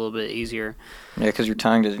 it was a little bit easier. Yeah, because your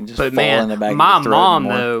tongue doesn't just But fall in the man, back my of your throat mom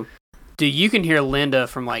anymore. though, dude, you can hear Linda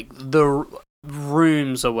from like the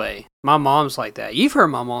rooms away. My mom's like that. You've heard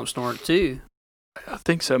my mom snore too. I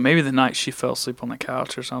think so. Maybe the night she fell asleep on the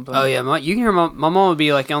couch or something. Oh yeah, you can hear my mom would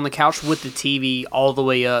be like on the couch with the TV all the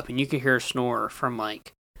way up, and you could hear her snore from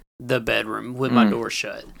like the bedroom with my door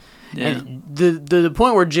shut. Yeah. And the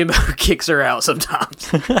point where Jimbo kicks her out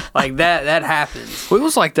sometimes, like that happens. Well, it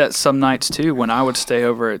was like that some nights too when I would stay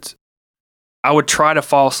over. I would try to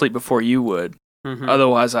fall asleep before you would. Mhm.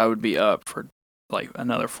 Otherwise, I would be up for like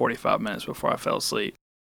another 45 minutes before I fell asleep.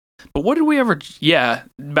 But what did we ever... Yeah,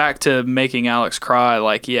 back to making Alex cry.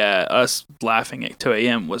 Like, yeah, us laughing at 2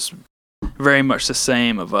 a.m. was very much the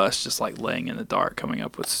same of us just like laying in the dark coming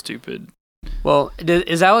up with stupid... Well,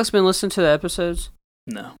 has Alex been listening to the episodes?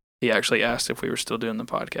 No. He actually asked if we were still doing the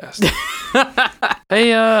podcast.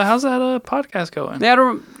 Hey, how's that podcast going? I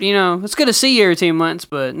don't, it's good to see you every 2 months,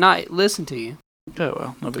 but not listen to you. Oh,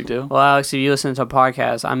 well, no big deal. Well, Alex, if you listen to a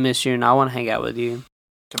podcast, I miss you and I want to hang out with you.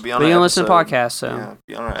 Be on But you our don't listen to episode. podcasts, so. Yeah,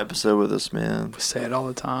 be on our episode with us, man. We say it all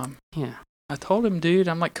the time. Yeah. I told him, dude,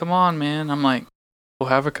 I'm like, come on, man. I'm like, we'll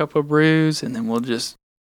have a couple of brews and then we'll just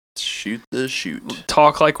Shoot the shoot.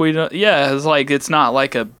 talk like we don't. Yeah, it's like, it's not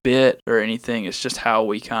like a bit or anything. It's just how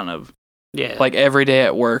we kind of, Yeah. like every day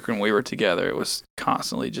at work when we were together, it was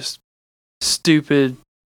constantly just stupid,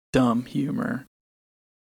 dumb humor.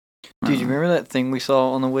 Dude, you remember that thing we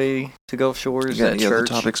saw on the way to Gulf Shores You got at any other church?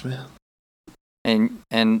 topics, man?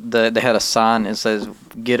 And they had a sign that says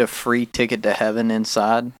 "Get a free ticket to heaven"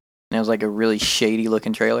 inside. And it was like a really shady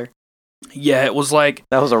looking trailer. Yeah, it was like,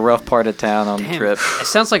 That was a rough part of town on the Damn, trip. it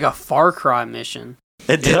sounds like a Far Cry mission.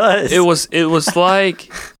 It does. it was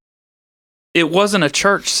like, it wasn't a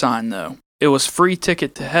church sign though. It was free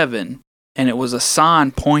ticket to heaven, and it was a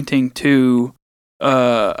sign pointing to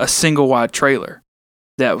a single wide trailer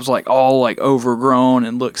that was like all like overgrown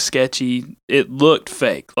and looked sketchy. It looked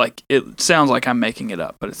fake. Like, it sounds like I'm making it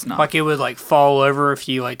up, but it's not. Like it would like fall over if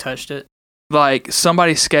you like touched it. Like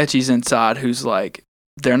somebody sketchy's inside who's like,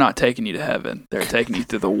 they're not taking you to heaven. They're taking you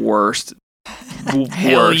through the worst. Hell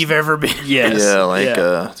worst. you've ever been. Yes. Yeah, like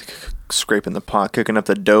yeah. Scraping the pot, cooking up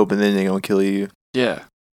the dope, and then they're gonna kill you. Yeah.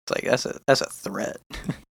 It's like that's a threat.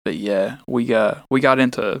 But yeah, we got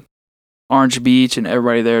into Orange Beach, and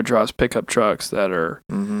everybody there drives pickup trucks that are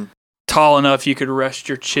Mm-hmm. tall enough you could rest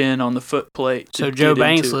your chin on the foot plate. So to Joe get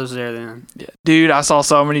Banks into it. lives there then. Yeah. Dude, I saw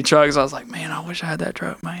so many trucks. I was like, man, I wish I had that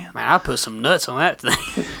truck, man. Man, I put some nuts on that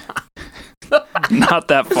thing. Not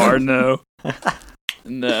that far, no.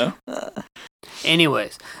 No.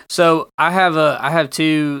 Anyways, so I have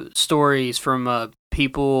two stories from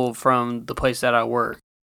people from the place that I work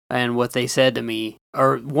and what they said to me.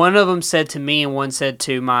 Or one of them said to me and one said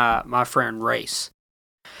to my friend Race.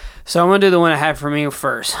 So I'm going to do the one I had for me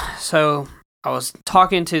first. So I was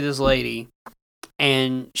talking to this lady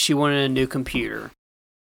and she wanted a new computer.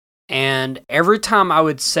 And every time I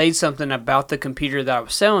would say something about the computer that I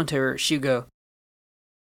was selling to her, she'd go,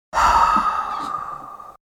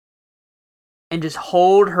 and just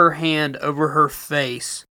hold her hand over her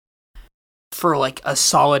face for like a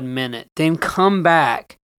solid minute. Then come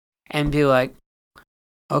back and be like,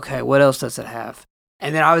 okay, what else does it have?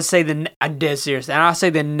 And then I would say I'm dead serious. And I'll say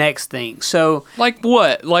the next thing. So, Like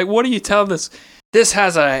what? Like, what do you tell this? This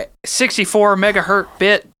has a 64 megahertz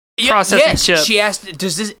bit processing chip. She asked,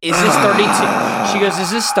 is this 32? She goes,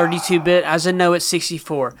 is this 32-bit? I said, no, it's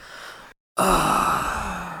 64. Her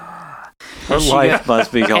life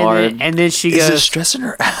must be hard. And then she Is it goes, stressing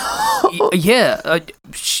her out? yeah,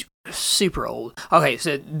 super old. Okay,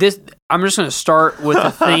 so I'm just going to start with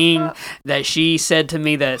the thing that she said to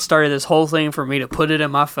me that started this whole thing for me to put it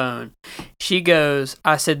in my phone. She goes,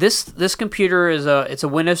 I said, this computer it's a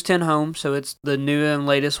Windows 10 Home, so it's the new and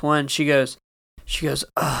latest one. She goes,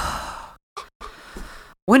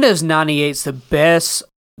 Windows 98's the best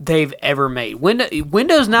they've ever made.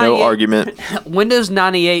 Windows 98. No argument. Windows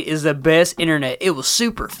 98 is the best internet. It was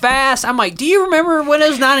super fast. I'm like, do you remember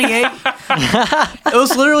Windows 98? It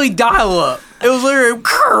was literally dial-up. It was literally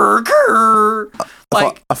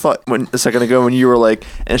like I thought a second ago when you were like,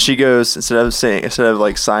 and she goes, instead of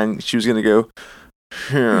like sign, she was gonna go.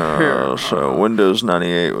 Yeah, so Windows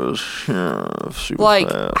 98 was super like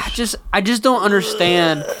fast. I just don't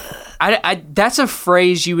understand. I that's a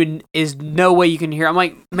phrase is no way you can hear. I'm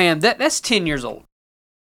like, man, that's 10 years old.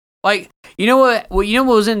 Like, you know what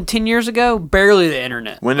was in 10 years ago? Barely the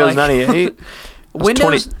internet. Windows like, 98.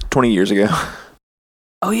 Windows 20 years ago.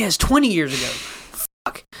 Oh yeah, it's 20 years ago.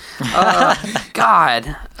 Fuck.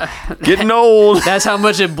 God. Getting old. That's how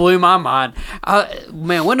much it blew my mind.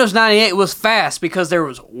 Man, Windows 98 was fast because there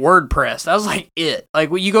was WordPress. That was like it. Like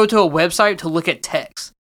when you go to a website to look at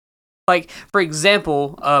text. Like, for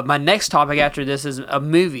example, my next topic after this is a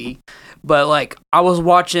movie. But like, I was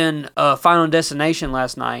watching Final Destination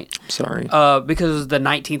last night. Sorry. Because it was the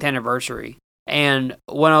 19th anniversary. And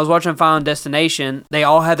when I was watching Final Destination, they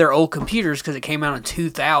all had their old computers because it came out in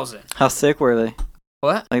 2000. How thick were they?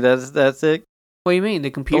 What? Like that thick? What do you mean?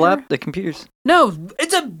 The computer? The computers. No,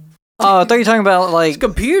 it's a Oh, I thought you were talking about it's like a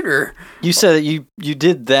computer. you said you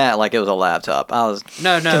did that like it was a laptop. I was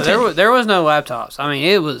No, there was no laptops. I mean,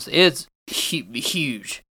 it's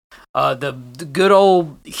huge. The good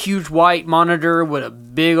old huge white monitor with a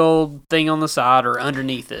big old thing on the side or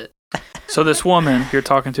underneath it. So this woman you're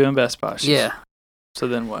talking to in Best Buy. Yeah. So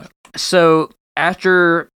then what? So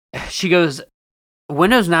after she goes,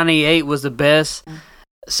 Windows 98 was the best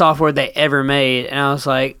software they ever made, and I was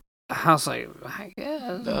like, I was like,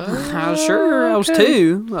 yeah, sure, I was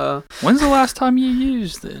 2. When's the last time you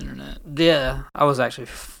used the internet? Yeah, I was actually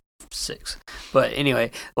 6. But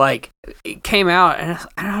anyway, like, it came out, and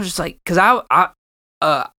I was just like, because I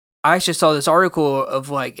actually saw this article of,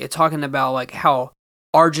 like, it talking about, like, how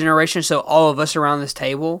our generation, so all of us around this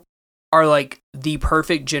table, are, like, the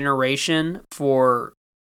perfect generation for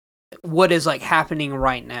what is, like, happening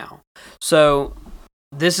right now. So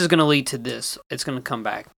this is going to lead to this. It's going to come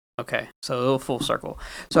back. Okay, so a little full circle.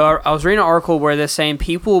 So I was reading an article where they're saying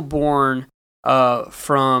people born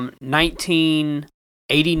from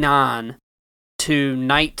 1989 to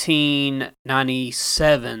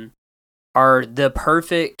 1997 are the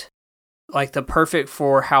perfect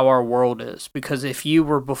for how our world is. Because if you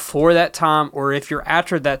were before that time, or if you're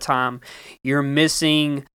after that time, you're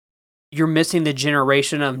missing the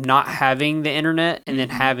generation of not having the internet and then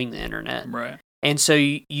having the internet. Right. And so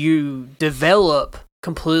you develop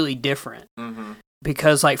completely different.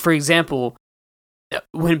 Because, like, for example,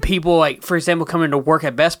 when people, like, for example, come into work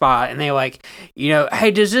at Best Buy and they, like, you know, hey,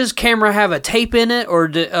 does this camera have a tape in it, or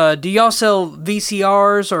do y'all sell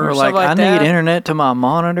VCRs or like, stuff like I that? need internet to my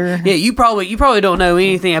monitor. Yeah, you probably don't know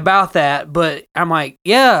anything about that, but I'm like,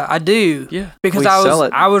 yeah, I do. Yeah, because We sell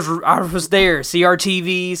it. I was there.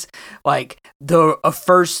 CRTVs, like the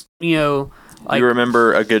first, you know. Like, you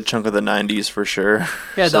remember a good chunk of the 90s for sure.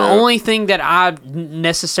 Yeah, So- the only thing that I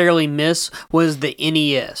necessarily miss was the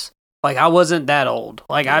NES. Like, I wasn't that old.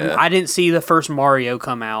 Like, Yeah. I didn't see the first Mario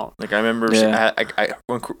come out. Like, I remember Yeah.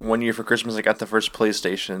 one year for Christmas, I got the first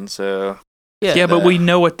PlayStation, so... Yeah, but we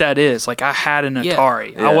know what that is. Like, I had an Yeah.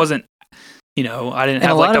 Atari. Yeah. I wasn't, you know, I didn't And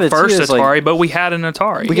have, a lot like, of the it, too, first is, like- Atari, but we had an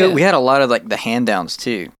Atari. We had a lot of, like, the hand-downs,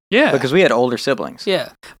 too. Yeah. Because we had older siblings. Yeah,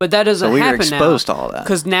 but that doesn't So we were happen exposed now. to all that.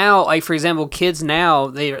 Because now, like, for example, kids now,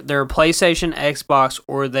 they're PlayStation, Xbox,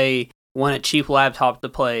 or they want a cheap laptop to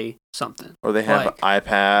play something. Or they have Like- an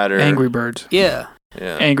iPad or... Angry Birds. Yeah.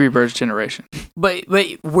 Yeah. Angry Birds generation. But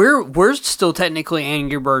we're still technically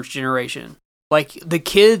Angry Birds generation. Like, the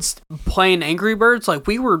kids playing Angry Birds, like,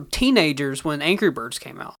 we were teenagers when Angry Birds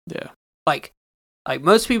came out. Yeah. Like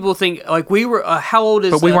most people think, like, we were. How old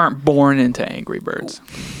is? But we weren't born into Angry Birds.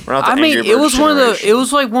 We're not the I mean, Angry it Birds was one of the. generation. It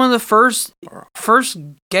was like one of the first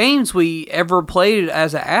games we ever played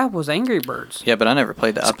as an app was Angry Birds. Yeah, but I never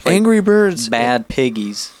played that. I played Angry Birds. Bad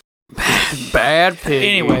Piggies. Bad pig.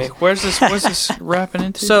 Anyway, what's this wrapping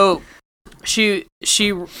into? So she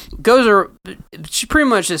goes. She pretty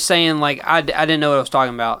much is saying, like, I didn't know what I was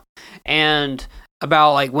talking about, and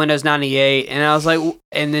about, like, Windows 98, and I was like,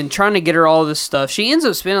 and then trying to get her all this stuff. She ends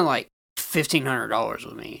up spending like $1,500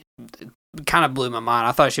 with me. It kind of blew my mind.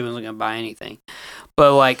 I thought she wasn't gonna buy anything,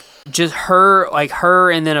 but, like, just her,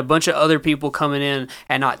 and then a bunch of other people coming in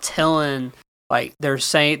and not telling. Like,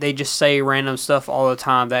 they just say random stuff all the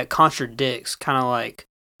time that contradicts kind of like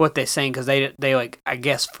what they're saying, because they like, I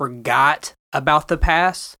guess, forgot about the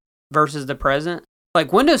past versus the present.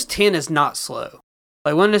 Like, Windows 10 is not slow.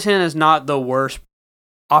 Like, Windows 10 is not the worst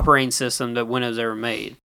operating system that Windows ever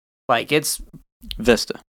made. Like, it's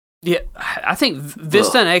Vista. yeah. I think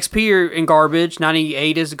Vista and XP are in garbage.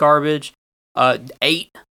 98 is garbage. 8's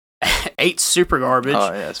super garbage.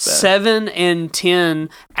 Oh, yeah, it's bad. 7 and 10,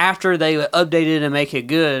 after they updated and make it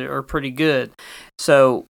good, are pretty good.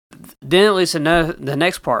 So then at least the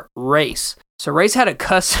next part, Race. So Race had a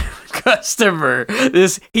customer.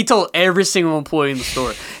 He told every single employee in the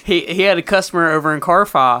store. He had a customer over in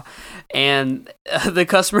Car-Fi, and the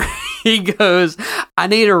customer, he goes, I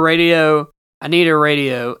need a radio. And he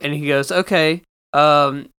goes, okay,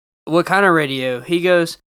 what kind of radio? He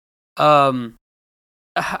goes, I'm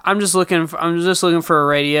just looking for a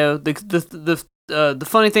radio. The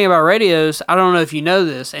funny thing about radios, I don't know if you know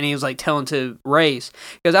this, and he was like telling to Race,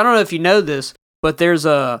 because I don't know if you know this, but there's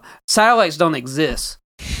satellites don't exist.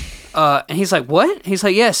 And he's like, what? He's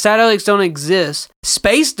like, yeah, satellites don't exist.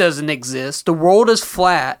 Space doesn't exist. The world is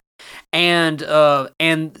flat, and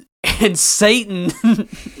Satan.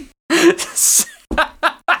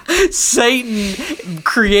 Satan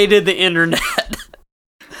created the internet.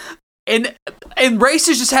 And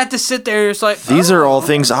Races just had to sit there. It's like, These are all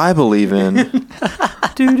things I believe in.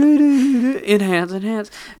 enhance. And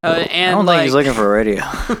I don't think he's looking for a radio.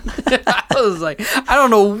 I was like, I don't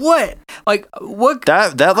know what.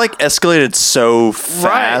 That like escalated so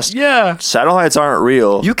fast. Yeah. Satellites aren't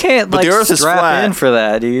real. You can't, But like, the Earth is strap flat. in for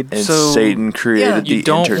that, dude. And So, Satan created the You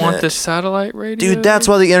don't internet. want the satellite radio? Dude, that's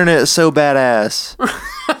why the internet is so badass.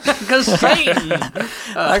 because Satan.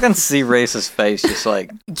 I can see Race's face just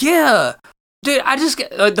like, Yeah, dude. I just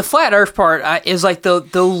get the flat Earth part is like the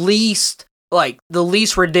least like the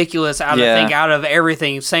least ridiculous out of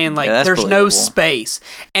everything, saying like there's no believable. space,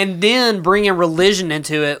 and then bringing religion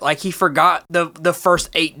into it. Like he forgot the first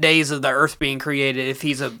 8 days of the earth being created if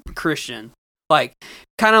he's a Christian. Like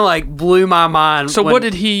kind of like blew my mind. So what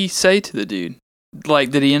did he say to the dude?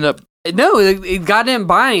 Like, did he end up? No, the guy didn't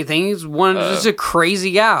buy anything. He's just a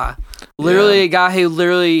crazy guy. Literally a guy who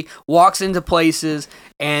literally walks into places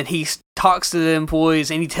and he talks to the employees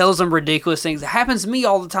and he tells them ridiculous things. It happens to me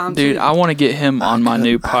all the time, Dude, too. I want to get him on my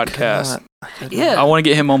new podcast. Yeah. I want to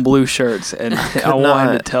get him on Blue Shirts, and I want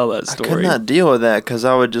him to tell that story. I could not deal with that because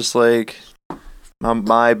I would just like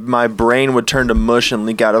my brain would turn to mush and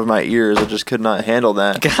leak out of my ears. I just could not handle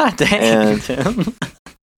that. God dang, Tim.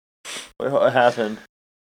 What happened?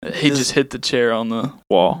 He just hit the chair on the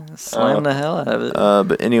wall. Slam the hell out of it.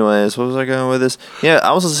 But anyways, what was I going with this? Yeah,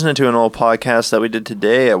 I was listening to an old podcast that we did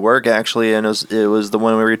today at work, actually, and it was the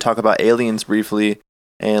one where we talk about aliens briefly.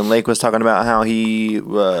 And Lake was talking about how he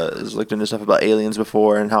has looked into stuff about aliens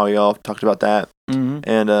before and how y'all talked about that. Mm-hmm.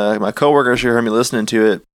 And my coworker, she heard me listening to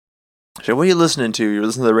it. She said, "What are you listening to? You're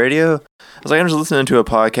listening to the radio?" I was like, "I'm just listening to a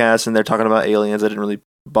podcast, and they're talking about aliens." I didn't really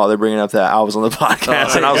bother bringing up that I was on the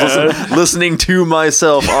podcast and I was listening to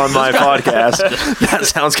myself on my podcast. That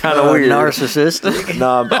sounds kind of weird. Narcissistic.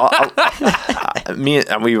 Nah,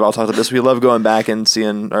 but we've all talked about this. We love going back and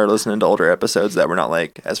seeing or listening to older episodes that we're not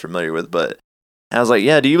like as familiar with. But I was like,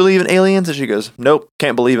 "Yeah, do you believe in aliens?" And she goes, "Nope,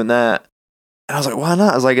 can't believe in that." And I was like, "Why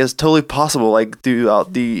not?" I was like, "It's totally possible. Like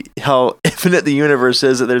throughout how infinite the universe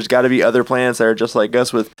is, that there's got to be other planets that are just like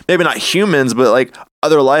us with maybe not humans, but like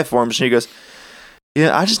other life forms." And she goes,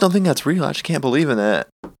 "Yeah, I just don't think that's real. I just can't believe in that."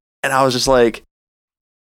 And I was just like,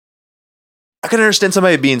 I can understand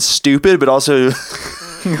somebody being stupid, but also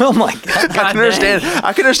Oh my God. I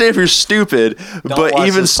can understand if you're stupid, but watch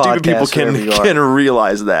even this stupid people podcast can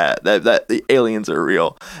realize that the aliens are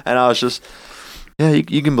real. And I was just, yeah,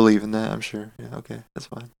 you can believe in that, I'm sure. Yeah, okay, that's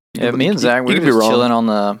fine. Yeah, me and Zach, we you were can be just wrong. chilling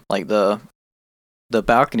on the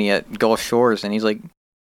balcony at Gulf Shores, and he's like,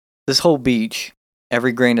 "This whole beach,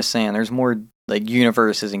 every grain of sand, there's more like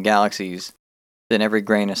universes and galaxies than every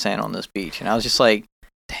grain of sand on this beach." And I was just like,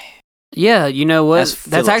 Yeah, you know what?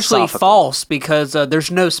 That's actually philosophical. false because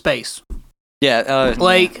there's no space. "Yeah,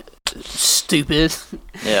 Stupid.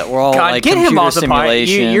 yeah, we're all God, like get him computer off the podcast.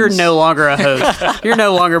 simulations." You're no longer a host. You're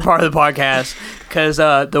no longer part of the podcast because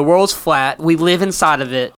the world's flat. We live inside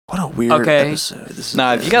of it. What a weird episode. This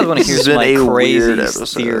Nah, if you guys want to hear has some been like a weird crazy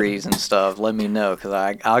episode. theories and stuff, let me know because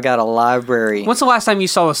I got a library. When's the last time you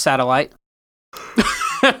saw a satellite?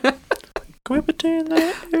 Can we pretend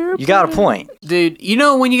that You got a point. Dude, you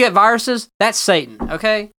know when you get viruses? That's Satan,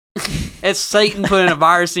 okay? It's Satan putting a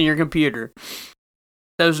virus in your computer.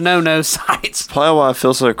 Those no sites. Probably why I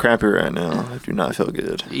feel so crappy right now. I do not feel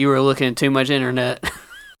good. You were looking at too much internet.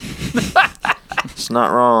 It's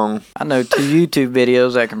not wrong. I know 2 YouTube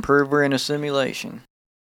videos that can prove we're in a simulation.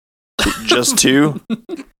 Just two?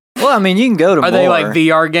 Well, I mean, you can go to Are more. they like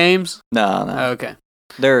VR games? No. Okay.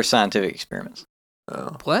 They're scientific experiments.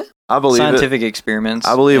 Oh. What? I believe it. Scientific experiments.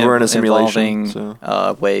 I believe we're in a simulation. Involving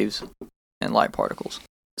So. waves and light particles.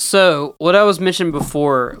 So, what I was mentioning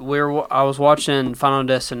before, I was watching Final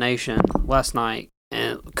Destination last night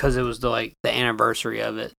because it was the anniversary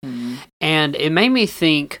of it. And it made me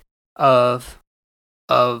think of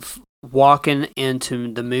walking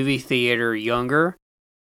into the movie theater younger,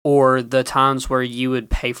 or the times where you would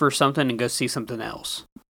pay for something and go see something else.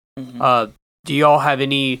 Do y'all have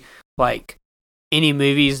any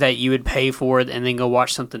movies that you would pay for and then go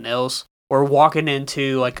watch something else, or walking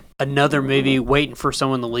into like another movie waiting for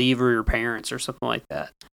someone to leave, or your parents or something like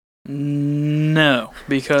that? No,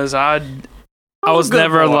 because I was good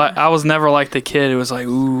never boy. like the kid who was like,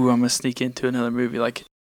 "Ooh, I'm gonna sneak into another movie." Like,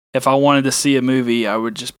 if I wanted to see a movie, I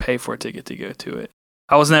would just pay for a ticket to go to it.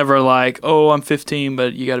 I was never like, "Oh, I'm 15,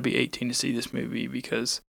 but you got to be 18 to see this movie,"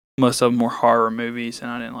 because most of them were horror movies,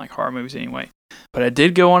 and I didn't like horror movies anyway. But I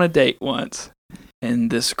did go on a date once,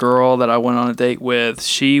 and this girl that I went on a date with,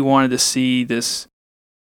 she wanted to see this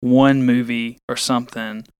one movie or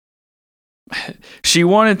something. She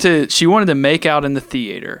wanted to make out in the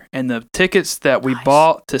theater, and the tickets that we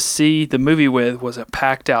bought to see the movie with was a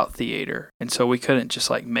packed out theater, and so we couldn't just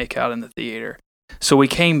like make out in the theater. So we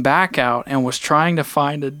came back out and was trying to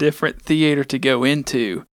find a different theater to go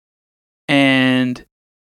into, and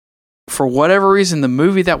for whatever reason, the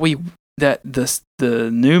movie that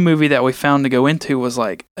the new movie that we found to go into was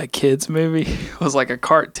like a kids movie. It was like a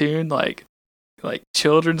cartoon, like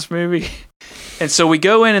children's movie. And so we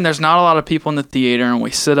go in and there's not a lot of people in the theater, and we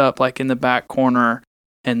sit up like in the back corner,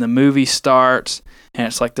 and the movie starts, and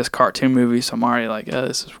it's like this cartoon movie. So I'm already like, oh,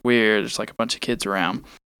 this is weird. There's like a bunch of kids around.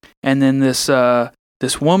 and then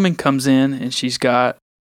this woman comes in, and she's got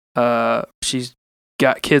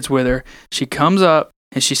kids with her. She comes up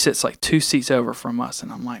and she sits like 2 seats over from us,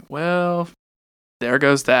 and I'm like, well, there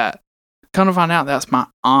goes that. Come to find out, that's my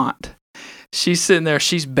aunt. She's sitting there.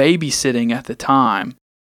 She's babysitting at the time.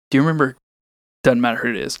 Do you remember? Doesn't matter who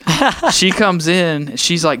it is. She comes in.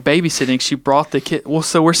 She's like babysitting. She brought the kid. Well,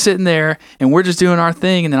 so we're sitting there and we're just doing our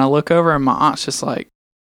thing. And then I look over and my aunt's just like,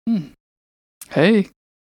 hey,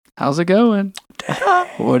 how's it going?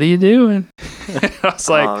 What are you doing? I was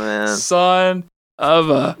like, son of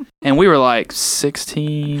a. And we were like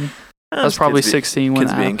 16. I was probably 16 when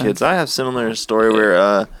kids that being happened. kids. I have similar story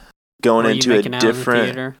where going Were you into a making out in the different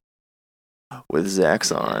theater? with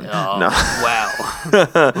Zach's on. Oh, No.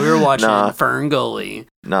 wow. We were watching Fern Gully.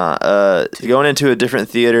 Going into a different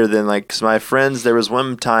theater than like 'cause my friends. There was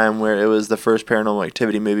one time where it was the first Paranormal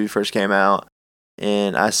Activity movie first came out,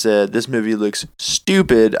 and I said, "This movie looks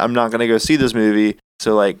stupid. I'm not gonna go see this movie."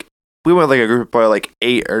 So like we went like a group of probably like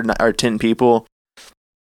 8 or 10 people.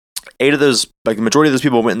 8 of those, like the majority of those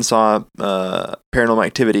people, went and saw Paranormal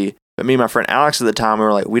Activity. But me and my friend Alex at the time, we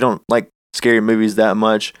were like, we don't like scary movies that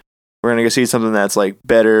much. We're gonna go see something that's like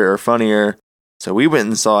better or funnier. So we went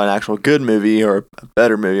and saw an actual good movie, or a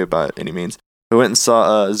better movie by any means. We went and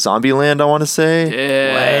saw Zombieland, I want to say.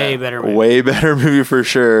 Yeah. Way better movie. Way better movie for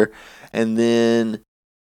sure. And then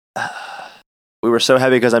we were so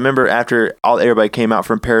happy because I remember after everybody came out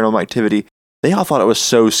from Paranormal Activity, they all thought it was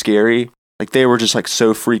so scary. Like they were just like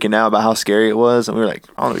so freaking out about how scary it was, and we were like,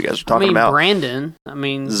 I don't know what you guys are talking about. Brandon.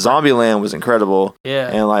 Zombieland was incredible. Yeah.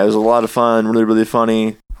 And like it was a lot of fun, really, really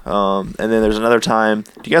funny. And then there's another time.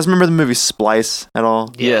 Do you guys remember the movie Splice at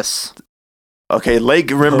all? Yes. Okay, Lake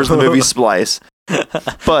remembers the movie Splice.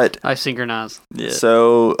 But I synchronize. Yeah.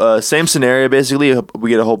 so same scenario basically. We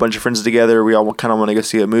get a whole bunch of friends together. We all kind of want to go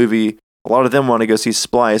see a movie. A lot of them want to go see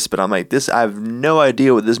Splice, but I'm like, I have no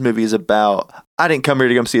idea what this movie is about. I didn't come here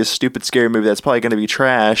to go see a stupid scary movie that's probably going to be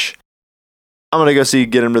trash. I'm going to go see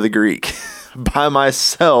Get Him to the Greek by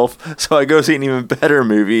myself. So I go see an even better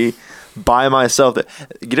movie by myself.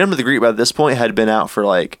 Get Him to the Greek by this point had been out for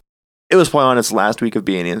like, it was probably on its last week of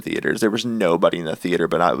being in theaters. There was nobody in the theater,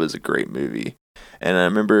 but it was a great movie. And I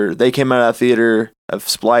remember they came out of that theater of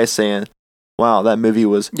Splice saying, wow, that movie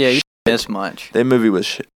was this much. That movie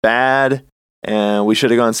was bad, and we should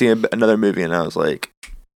have gone and seen another movie. And I was like,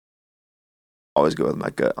 always go with my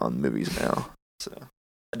gut on movies now. So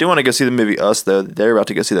I do want to go see the movie Us, though. They're about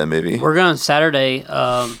to go see that movie. We're going Saturday.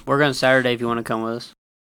 If you want to come with us.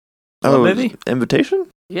 What movie? Invitation?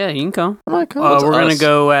 Yeah, you can come. I might come. We're going to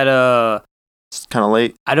go at It's kind of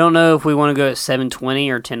late. I don't know if we want to go at 7:20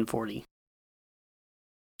 or 10:40.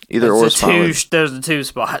 Either or is fine. There's the two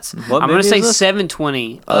spots. What I'm going to say movie is this?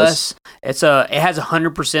 7:20. Us. It has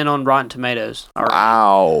 100% on Rotten Tomatoes. already.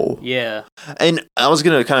 Wow. Yeah. And I was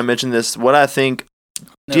going to kind of mention this. What I think.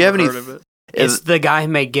 Do you have any? Heard of it. It's the guy who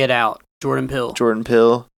made Get Out, Jordan Peele. Jordan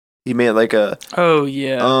Peele. He made like a. Oh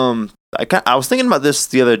yeah. I was thinking about this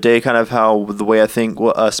the other day, kind of how the way I think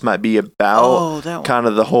what Us might be about. That one. Kind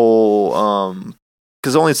of the whole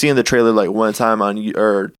because only seeing the trailer like one time on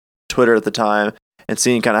or Twitter at the time, and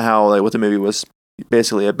seeing kind of how like what the movie was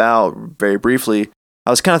basically about very briefly. I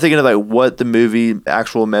was kind of thinking of like what the movie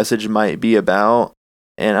actual message might be about,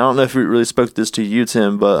 and I don't know if we really spoke this to you,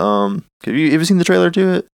 Tim, but have you ever seen the trailer to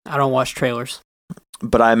it? I don't watch trailers.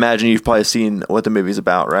 But I imagine you've probably seen what the movie's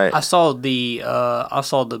about, right? I saw the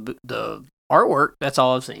artwork. That's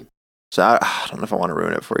all I've seen. So I don't know if I want to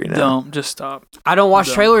ruin it for you now. Don't just stop. I don't watch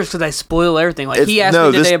Don't. trailers because they spoil everything. Like he asked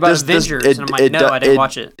me today about Avengers, and I'm like, no, I didn't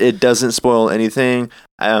watch it. It doesn't spoil anything.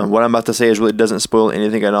 What I'm about to say is really doesn't spoil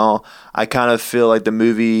anything at all. I kind of feel like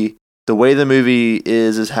the way the movie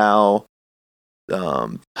is how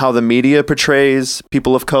the media portrays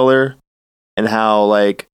people of color, and how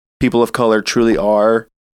like people of color truly are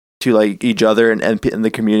to like each other and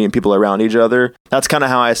the community and people around each other. That's kind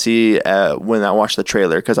of how I see when I watch the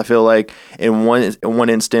trailer, because I feel like in one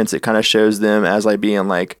instance it kind of shows them as like being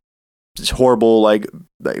like just horrible like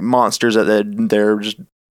monsters, that they're just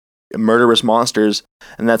murderous monsters,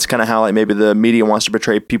 and that's kind of how like maybe the media wants to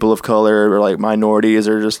portray people of color or like minorities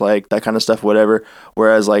or just like that kind of stuff, whatever.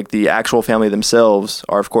 Whereas like the actual family themselves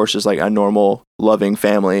are of course just like a normal loving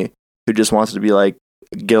family who just wants to be like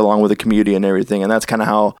get along with the community and everything. And that's kind of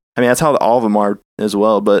how, that's how all of them are as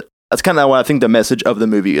well. But that's kind of what I think the message of the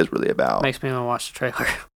movie is really about. Makes me want to watch the trailer.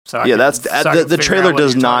 The trailer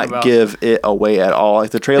does not give it away at all. Like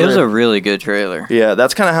the trailer, It was a really good trailer. yeah,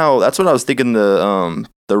 that's kind of how, that's what I was thinking the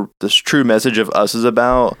true message of Us is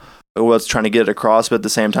about, was trying to get it across. But at the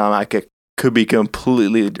same time, I could be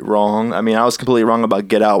completely wrong. I was completely wrong about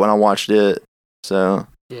Get Out when I watched it. So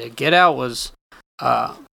Yeah, Get Out was.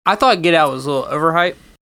 I thought Get Out was a little overhyped.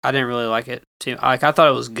 I didn't really like it too. Like I thought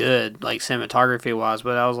it was good, like cinematography wise,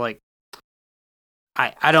 but I was like,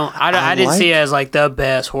 I didn't see it as like the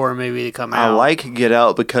best horror movie to come out. I like Get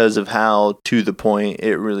Out because of how to the point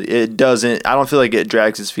it doesn't. I don't feel like it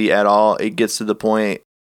drags its feet at all. It gets to the point,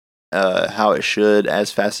 how it should,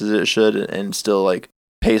 as fast as it should, and still like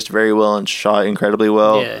paced very well and shot incredibly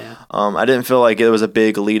well. Yeah. I didn't feel like it was a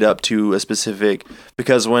big lead up to a specific,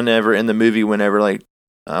 because whenever in the movie, like,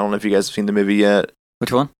 I don't know if you guys have seen the movie yet.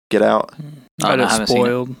 Which one? Get Out. Had no, I it haven't seen it.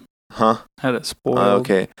 spoiled. Huh? Had it spoiled.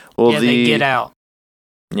 Okay. Well, Yeah, they Get Out.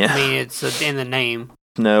 Yeah. I mean, it's in the name.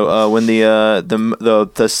 No. When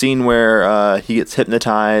the scene where he gets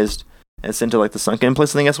hypnotized and sent to like the sunken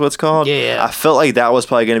place, I think that's what it's called. Yeah. I felt like that was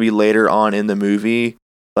probably going to be later on in the movie,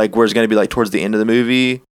 like where it's going to be like towards the end of the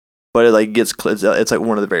movie. But it like gets it's like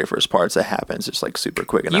one of the very first parts that happens, just like super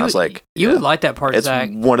quick, and I was like, you would like that part, it's Zach.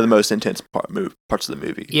 one of the most intense parts of the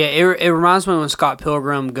movie. Yeah, it reminds me when Scott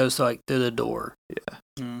Pilgrim goes to like through the door,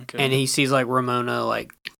 Okay. and he sees like Ramona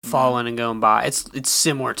like falling and going by. It's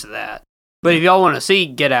similar to that. But if y'all want to see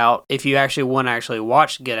Get Out, if you actually want to actually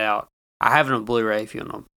watch Get Out, I have it on Blu-ray if you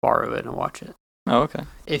want to borrow it and watch it. Oh, okay.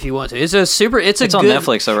 If you want to, it's on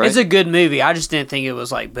Netflix, though, right? It's a good movie. I just didn't think it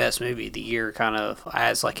was like best movie of the year, kind of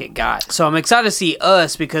as like it got. So I'm excited to see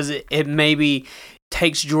Us because it maybe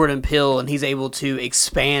takes Jordan Peele and he's able to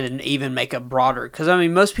expand and even make a broader. Because I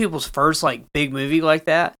mean, most people's first like big movie like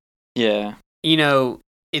that, Yeah. you know,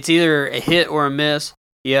 it's either a hit or a miss.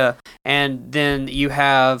 Yeah, and then you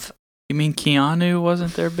have. You mean Keanu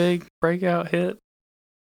wasn't their big breakout hit?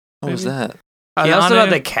 What was that? Oh, that's Keanu? about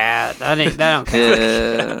the cat. That don't count.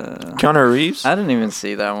 Yeah. Keanu Reeves? I didn't even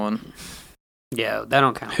see that one. Yeah, that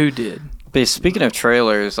don't count. Who did? But speaking of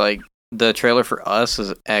trailers, like the trailer for Us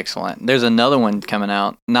is excellent. There's another one coming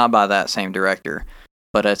out, not by that same director,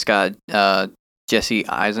 but it's got Jesse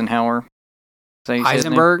Eisenhower. Is that how you say his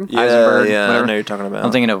name? Eisenberg? Eisenberg, yeah, I whatever. know you're talking about.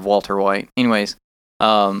 I'm thinking of Walter White. Anyways,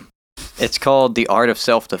 it's called The Art of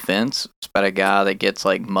Self-Defense. It's about a guy that gets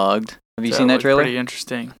like mugged. Have you seen that looked trailer? Pretty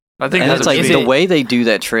interesting. I think And that's it's like is the it- way they do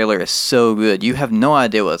that trailer is so good. You have no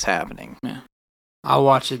idea what's happening. I'll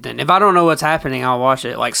watch it then. If I don't know what's happening, I'll watch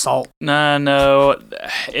it. Like Salt. No.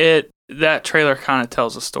 That trailer kind of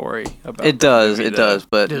tells a story about. It the does, movie, it though. does,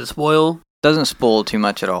 but Did it spoil? doesn't spoil too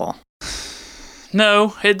much at all.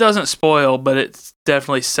 No, it doesn't spoil, but it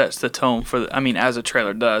definitely sets the tone for. As a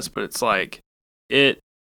trailer does, but it's like it.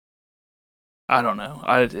 I don't know.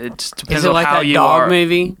 It just depends Is it on like how that you dog are.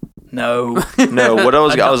 movie? No. No, what I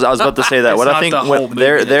was about to say that. It's What I not think the whole when movie,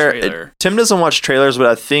 they're the trailer. Tim doesn't watch trailers, but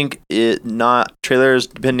I think trailers,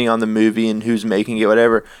 depending on the movie and who's making it,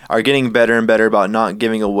 whatever, are getting better and better about not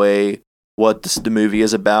giving away what the movie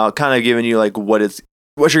is about, kind of giving you like what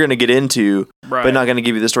you're gonna get into, Right. but not gonna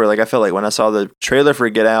give you the story. Like I felt like when I saw the trailer for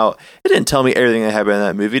Get Out, it didn't tell me everything that happened in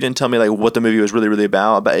that movie. It didn't tell me like what the movie was really, really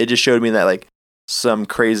about, but it just showed me that like some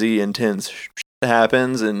crazy intense shit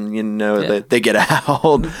happens, and Yeah. they get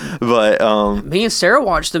out. But Me and Sarah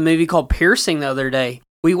watched a movie called Piercing the other day.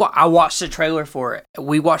 I watched the trailer for it.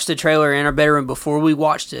 We watched the trailer in our bedroom before we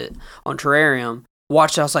watched it on Terrarium.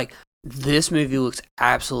 Watched it, I was like, this movie looks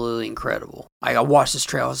absolutely incredible. Like I watched this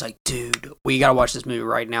trailer, I was like, dude, we gotta watch this movie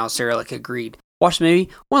right now. Sarah like agreed. Watched the movie,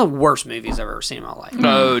 one of the worst movies I've ever seen in my life.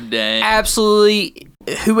 Oh dang. Absolutely,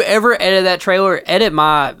 whoever edited that trailer, edit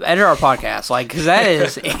our podcast, like, because that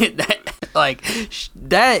is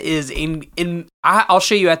that is in. I'll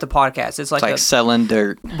show you at the podcast. It's like, Selling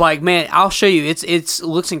dirt. like, man, I'll show you. It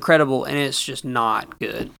looks incredible, and it's just not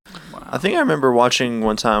good. I think I remember watching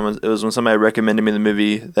one time. It was when somebody recommended me the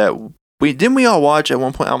movie that we all watch at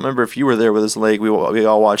one point. I don't remember if you were there with us, Lake. We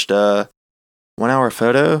all watched 1 Hour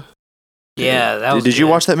Photo. Yeah, that was. Did you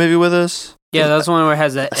good. watch that movie with us? Yeah, that's the one where it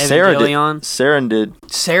has that Sarah did. Evangelion. Sarah did.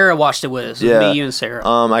 Sarah watched it with us. It was Yeah. me, you, and Sarah.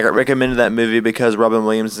 I got recommended that movie because Robin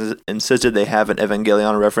Williams insisted they have an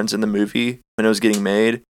Evangelion reference in the movie when it was getting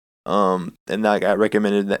made. And I got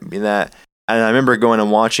recommended that. And I remember going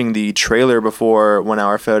and watching the trailer before 1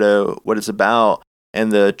 Hour Photo, what it's about.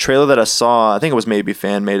 And the trailer that I saw, I think it was maybe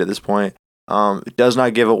fan made at this point, it does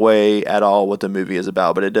not give away at all what the movie is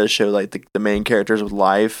about, but it does show like the main characters with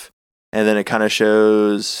life. And then it kind of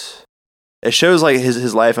shows like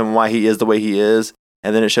his life and why he is the way he is.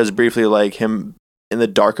 And then it shows briefly like him in the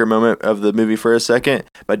darker moment of the movie for a second,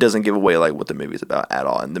 but it doesn't give away like what the movie's about at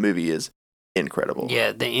all. And the movie is incredible.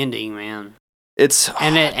 Yeah, the ending, man.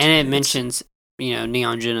 It mentions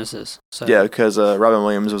Neon Genesis. So Yeah, because Robin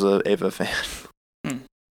Williams was a Ava fan.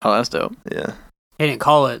 Oh, that's dope. Yeah. he didn't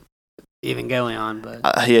call it Evangelion, but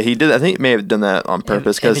Yeah, he did. I think he may have done that on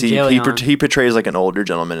purpose because he Evangelion. portrays like an older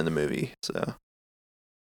gentleman in the movie. So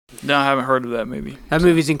No, I haven't heard of that movie. That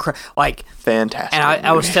movie's incredible. Like, Fantastic. and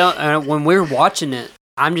I was movie. telling when we were watching it,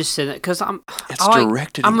 I'm just sitting because It's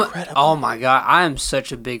directed incredible. Oh my god, I am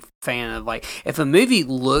such a big fan of like if a movie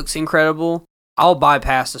looks incredible, I'll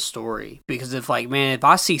bypass the story because if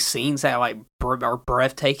I see scenes that like are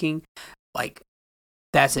breathtaking, like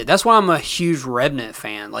that's it. That's why I'm a huge Revenant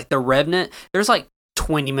fan. Like the Revenant, there's like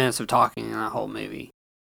 20 minutes of talking in that whole movie,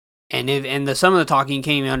 and some of the talking you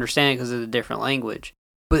can't even understand because it's a different language.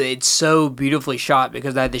 But it's so beautifully shot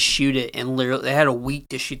because they had to shoot it and literally they had a week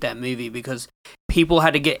to shoot that movie because people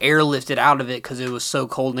had to get airlifted out of it because it was so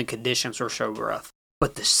cold and the conditions were so rough.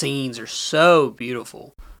 But the scenes are so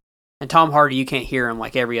beautiful. And Tom Hardy, you can't hear him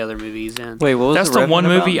like every other movie he's in. Wait, what was That's the the one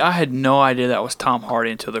Revenant movie about? I had no idea that was Tom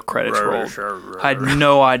Hardy until the credits rolled. I had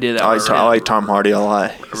no idea that was I him. like Tom Hardy a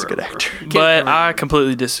lot. He's a good actor. But I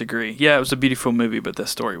completely disagree. Yeah, it was a beautiful movie, but the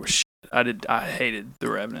story was shit. I hated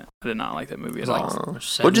The Revenant. I did not like that movie at all.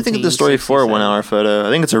 What did you think of the story for 1 Hour Photo? I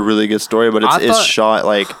think it's a really good story, but it's shot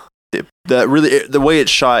like the way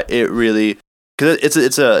it's shot. It really because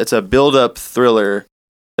it's a build up thriller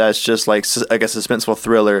that's just like a suspenseful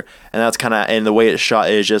thriller, and that's kind of and the way it's shot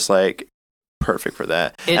is just like perfect for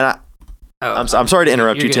that. I'm sorry to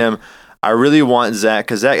interrupt you, Tim. I really want Zach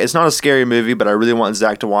because it's not a scary movie, but I really want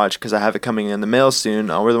Zach to watch because I have it coming in the mail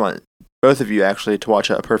soon. I really want both of you actually to watch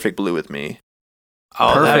Perfect Blue with me.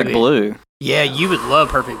 Oh, Perfect Blue. Yeah, you would love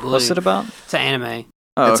Perfect Blue. What's it about? It's an anime.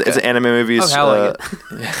 Oh, it's an anime movie. Okay, I like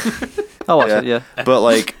it. I'll watch it. Yeah, but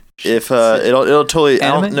like if it'll totally.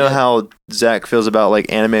 Anime? I don't know how Zach feels about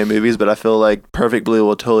like anime movies, but I feel like Perfect Blue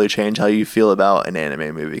will totally change how you feel about an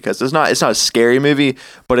anime movie because it's not a scary movie,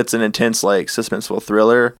 but it's an intense like suspenseful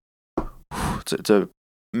thriller. It's a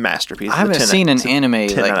masterpiece. I haven't seen an anime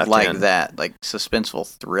like 10. that, like suspenseful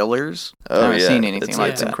thrillers. Oh, I haven't yeah. seen anything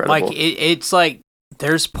like It's that. incredible. Like it's like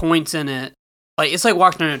there's points in it. Like it's like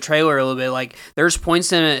watching a trailer a little bit. Like there's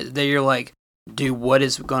points in it that you're like, dude, what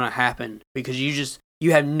is gonna happen? Because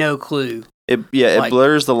you have no clue. It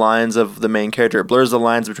blurs the lines of the main character. It blurs the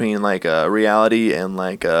lines between like reality and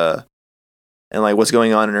like what's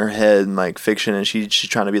going on in her head and like fiction, and she's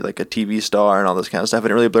trying to be like a TV star and all this kind of stuff.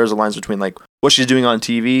 And it really blurs the lines between like what she's doing on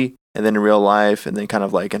TV and then in real life, and then kind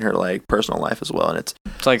of like in her like personal life as well. And it's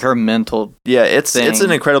like her mental. Yeah, it's thing.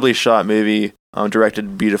 an incredibly shot movie,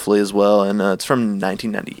 directed beautifully as well, and it's from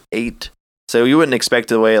 1998. So you wouldn't expect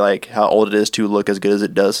the way like how old it is to look as good as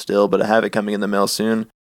it does still, but I have it coming in the mail soon.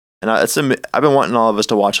 And I've been wanting all of us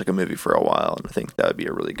to watch like a movie for a while, and I think that would be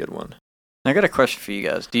a really good one. I got a question for you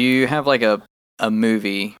guys. Do you have like a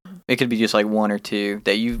movie? It could be just like one or two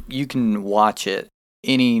that you can watch it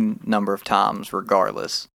any number of times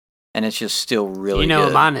regardless, and it's just still really. You know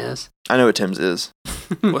good. what mine is? I know what Tim's is.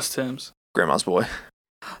 What's Tim's? Grandma's Boy.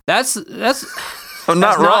 That's. I'm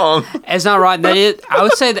not wrong. It's not right. I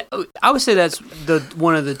would say that's the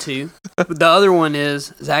one of the two. The other one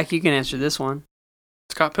is Zach. You can answer this one.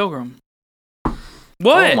 Scott Pilgrim.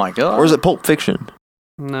 What? Oh my god! Or is it Pulp Fiction?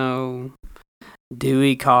 No.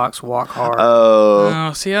 Dewey Cox Walk Hard. Oh,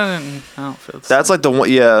 No, see, I don't feel that's like the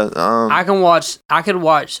one. Yeah, I could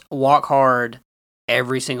watch Walk Hard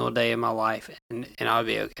every single day of my life, and I'll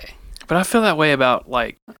be okay. But I feel that way about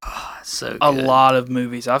like So a good. lot of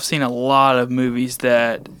movies. I've seen a lot of movies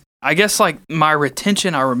that I guess like my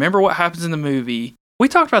retention. I remember what happens in the movie. We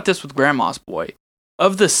talked about this with Grandma's Boy.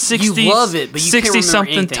 Of the 60, You love it, but you can't remember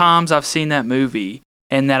 60-something anything. times I've seen that movie,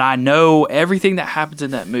 and that I know everything that happens in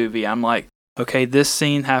that movie, I'm like, okay, this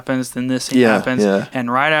scene happens, then this scene happens,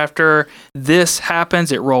 and right after this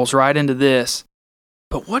happens, it rolls right into this.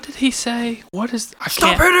 But what did he say?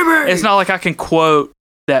 Stop hitting me! It's not like I can quote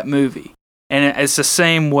that movie. And it's the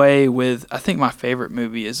same way with, I think my favorite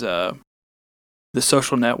movie is The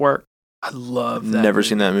Social Network. I love that. Never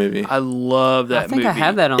seen that movie. I love that movie. I think I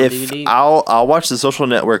have that on DVD. I'll watch The Social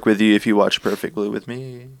Network with you if you watch Perfect Blue with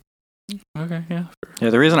me. Okay, yeah.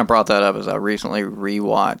 Yeah, the reason I brought that up is I recently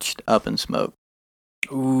rewatched Up in Smoke.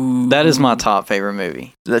 Ooh. That is my top favorite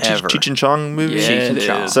movie. Is that ever. Cheech and Chong movie? Yeah, Cheech and it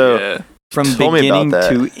Chong. is, So- yeah. From Tell me about beginning that.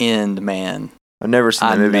 to end, man. I've never seen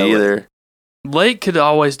that I movie know it. either. Lake could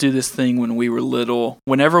always do this thing when we were little.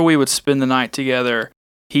 Whenever we would spend the night together,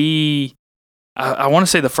 I want to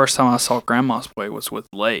say the first time I saw Grandma's Boy was with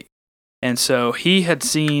Lake. And so he had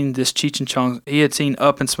seen this Cheech and Chong, he had seen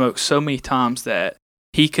Up in Smoke so many times that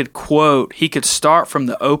he could start from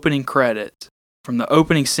the opening credits, from the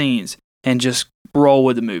opening scenes, and just roll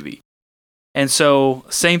with the movie. And so,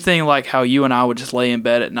 same thing like how you and I would just lay in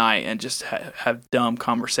bed at night and just have dumb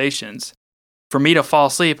conversations. For me to fall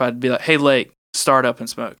asleep, I'd be like, hey, Lake, start Up in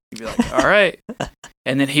Smoke. He'd be like, all right.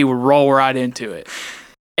 And then he would roll right into it.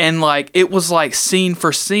 And like, it was like scene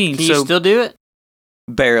for scene. Can you still do it?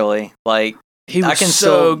 Barely. Like, He I was can so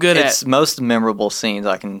still, good it's at. most memorable scenes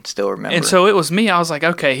I can still remember. And so it was me. I was like,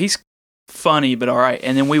 okay, he's funny, but all right.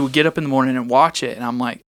 And then we would get up in the morning and watch it, and I'm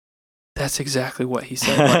like, that's exactly what he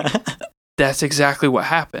said. Like, that's exactly what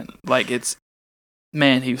happened. Like,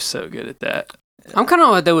 man, he was so good at that. I'm kind of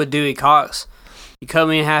like that with Dewey Cox. You cut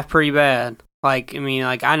me in half pretty bad. Like, I mean,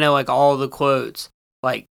 like, I know, like, all the quotes,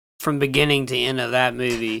 like, from beginning to end of that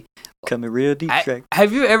movie. Coming real deep, Shrek.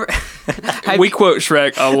 Have you ever... We quote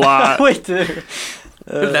Shrek a lot. We do.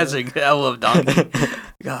 That's a good... I love Donkey.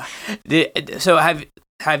 God. So,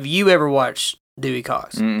 have you ever watched Dewey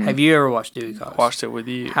Cox? Mm-mm. Have you ever watched Dewey Cox? Watched it with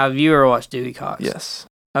you. Have you ever watched Dewey Cox? Yes.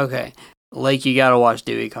 Okay. Lake, you gotta watch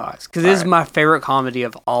Dewey Cox. Because this is my favorite comedy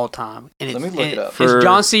of all time. And Let me look it up. It's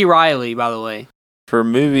John C. Reilly, by the way. For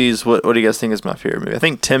movies, what do you guys think is my favorite movie? I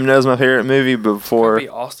think Tim knows my favorite movie before. Probably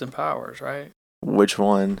Austin Powers, right? Which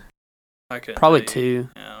one I couldn't Probably tell you. two.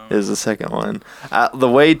 Yeah. is the second one? The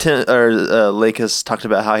way Lake has talked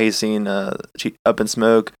about how he's seen Up in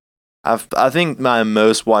Smoke, I think my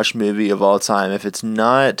most watched movie of all time, if it's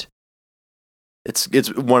not,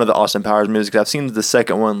 it's one of the Austin Powers movies, because I've seen the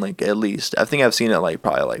second one like at least. I think I've seen it like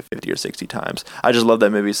probably like 50 or 60 times. I just love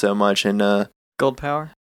that movie so much. And Gold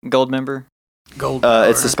Power? Gold member? Gold.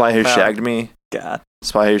 it's The Spy Who Power. Shagged Me. God.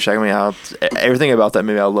 Spy Who Shagged Me. Everything about that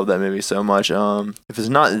movie, I love that movie so much. If it's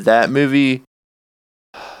not that movie,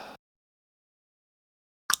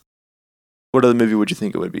 what other movie would you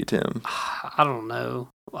think it would be, Tim? I don't know.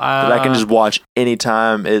 That I can just watch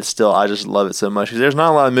anytime. I just love it so much. Because there's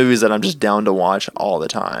not a lot of movies that I'm just down to watch all the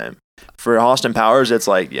time. For Austin Powers, it's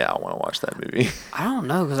like, yeah, I want to watch that movie. I don't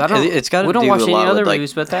know because I don't. It's got to we do don't watch a any lot other with like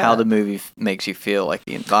movies but that. how the movie makes you feel, like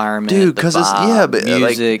the environment, Dude, the 'cause it's- vibe, yeah, but, like-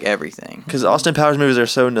 music, everything. Because Austin Powers movies are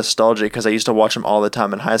so nostalgic, because I used to watch them all the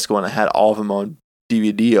time in high school, and I had all of them on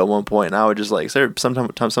DVD at one point, and I would just like,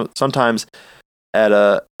 sometimes at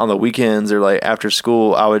on the weekends or like after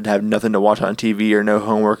school, I would have nothing to watch on TV or no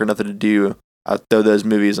homework or nothing to do. I'd throw those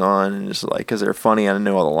movies on and just like, because they're funny and I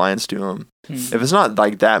know all the lines to them. If it's not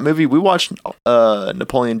like that movie, we watched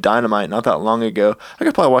Napoleon Dynamite not that long ago. I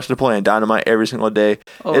could probably watch Napoleon Dynamite every single day.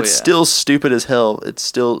 Oh, It's yeah. still stupid as hell. It's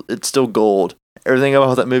still gold. Everything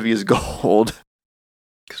about that movie is gold.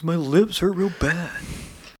 Because my lips hurt real bad.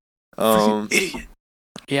 Idiot.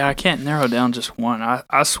 Yeah, I can't narrow down just one.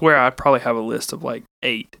 I swear I probably have a list of like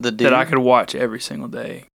 8 The dude. that I could watch every single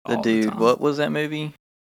day. The all dude. time. What was that movie?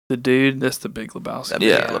 The Dude, that's the Big Lebowski. That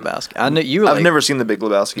Yeah. Big Lebowski. I know you were. I've like, never seen The Big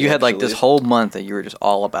Lebowski. You had like this actually. whole month that you were just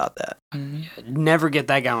all about that. Mhm. Never get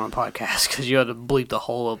that guy on a podcast because you had to bleep the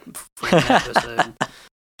whole freaking episode.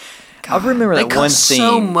 I remember They that cut one so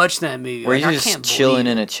scene much in that movie. where Like, I he's can't just chilling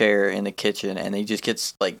believe in it. a chair in the kitchen and he just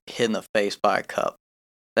gets like hit in the face by a cup.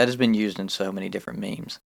 That has been used in so many different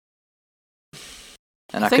memes.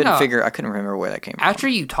 And I I think couldn't remember where that came from. After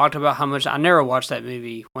you talked about how much I never watched that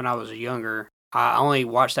movie when I was younger. I only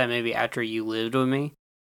watched that movie after you lived with me.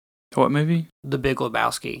 What movie? The Big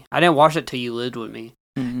Lebowski. I didn't watch it till you lived with me,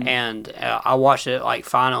 Mhm. and I watched it like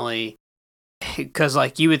finally because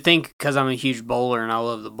like you would think because I'm a huge bowler and I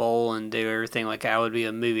love the bowl and do everything like that would be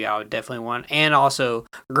a movie I would definitely want. And also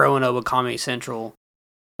growing up with Comedy Central,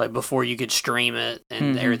 like before you could stream it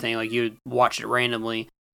and Mhm. everything, like you would watch it randomly.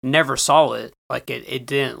 Never saw it. Like it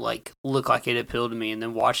didn't like look like it appealed to me, and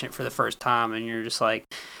then watching it for the first time, and you're just like,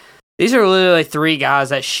 these are literally 3 guys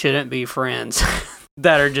that shouldn't be friends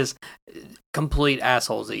that are just complete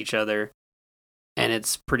assholes to each other, and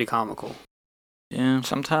it's pretty comical. Yeah.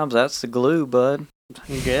 Sometimes that's the glue, bud.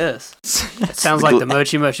 I guess. It sounds like the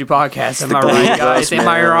Mochi Mochi podcast. Am the I glue right, with guys? us, Am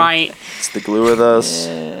I man. right? It's the glue with us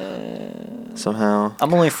Yeah. somehow.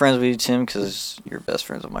 I'm only friends with you, Tim, because you're best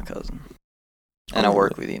friends with my cousin. And I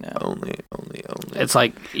work with you now. Only. It's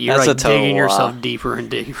like you're That's like a total digging yourself lie. deeper and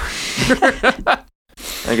deeper.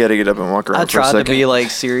 I gotta get up and walk around I for a tried to second. be like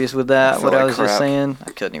serious with I that, feel what like I was just crap. saying.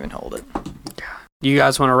 I couldn't even hold it. You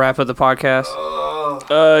guys want to wrap up the podcast?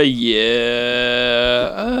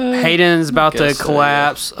 Yeah. Hayden's about to guess so,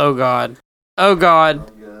 collapse. Oh God. Oh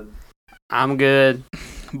God. I'm good.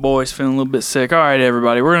 Boy's feeling a little bit sick. All right,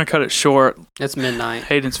 everybody. We're going to cut it short. It's midnight.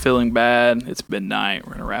 Hayden's feeling bad. It's midnight.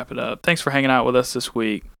 We're going to wrap it up. Thanks for hanging out with us this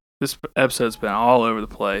week. This episode's been all over the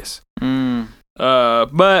place.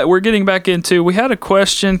 But we're getting back into, we had a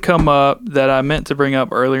question come up that I meant to bring up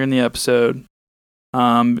earlier in the episode.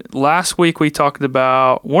 Last week we talked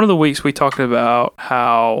about, one of the weeks we talked about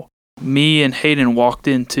how me and Hayden walked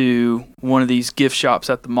into one of these gift shops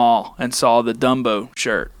at the mall and saw the Dumbo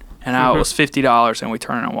shirt and how it was $50 and we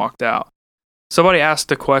turned and walked out. Somebody asked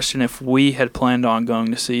the question if we had planned on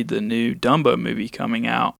going to see the new Dumbo movie coming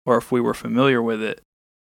out or if we were familiar with it.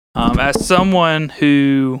 As someone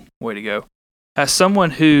who, way to go. as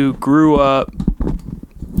someone who grew up,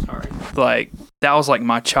 Sorry. like, that was like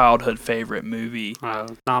my childhood favorite movie.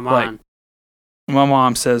 Not mine. My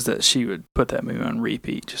mom says that she would put that movie on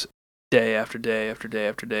repeat just day after day after day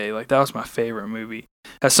after day. Like, that was my favorite movie.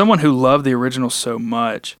 As someone who loved the original so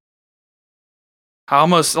much, I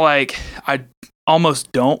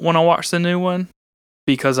almost don't want to watch the new one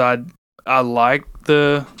because I like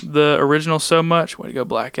the original so much. Way to go,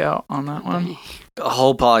 Blackout, on that one. The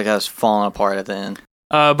whole podcast falling apart at the end.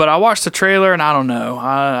 But I watched the trailer and I don't know.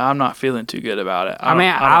 I'm not feeling too good about it. I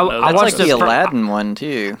That's watched like the the Aladdin one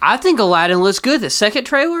too. I think Aladdin looks good. The second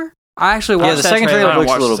trailer, I actually watched the that second trailer I looks a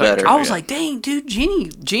watched little the second better. I was like, dang, dude,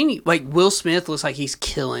 Genie, like Will Smith looks like he's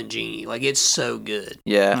killing Genie. Like, it's so good.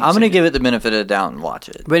 Yeah, I've I'm seen gonna it. give it the benefit of the doubt and watch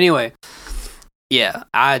it. But anyway, yeah,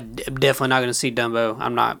 I'm definitely not going to see Dumbo.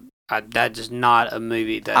 I'm not. That's just not a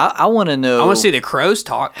movie that I want to know. I want to see the crows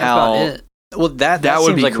talk. That's how- about it. Well, that That would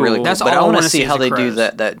seems be like really cool. cool. That's But all I I want wanna to see see how is they the do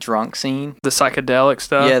crows. that drunk scene. The psychedelic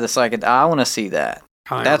stuff. Yeah, the psychedelic. I want to see that.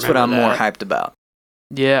 I don't That's what I'm remember more that. hyped about.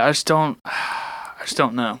 Yeah, I just don't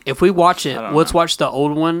know. If we watch it, I don't let's know. watch the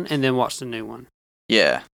old one and then watch the new one.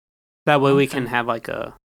 Yeah. That way we Okay. can have like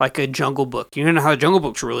a Jungle Book. You know how the Jungle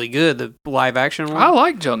Book's really good, the live action one. I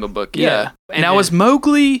like Jungle Book. Yeah. And Now, then- is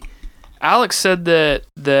Mowgli? Alex said that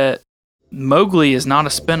Mowgli is not a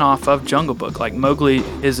spinoff of Jungle Book. Like, Mowgli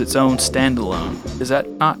is its own standalone. Is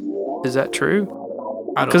that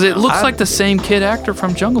true? I don't Because it know. looks like the same kid actor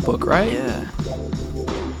from Jungle Book, right? Yeah.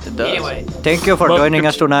 It does. Anyway, Thank you for Well, joining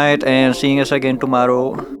us tonight and seeing us again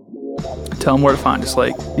tomorrow. Tell them where to find us,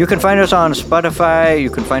 Lake. You can find us on Spotify. You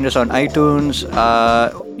can find us on iTunes,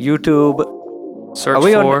 YouTube. Search Are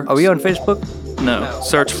we for. on Facebook? No. No.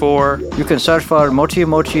 Search for. You can search for Mochi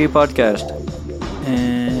Mochi Podcast.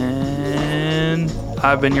 And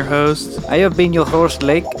I've been your host. I have been your host,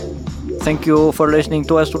 Lake. Thank you for listening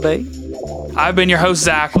to us today. I've been your host,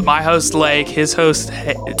 Zach. My host, Lake. His host,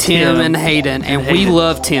 Tim and Hayden, and we Hayden.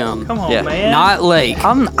 love Tim, Come on, Yeah. man. not Lake.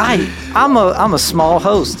 I'm a small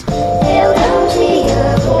host. L-O-G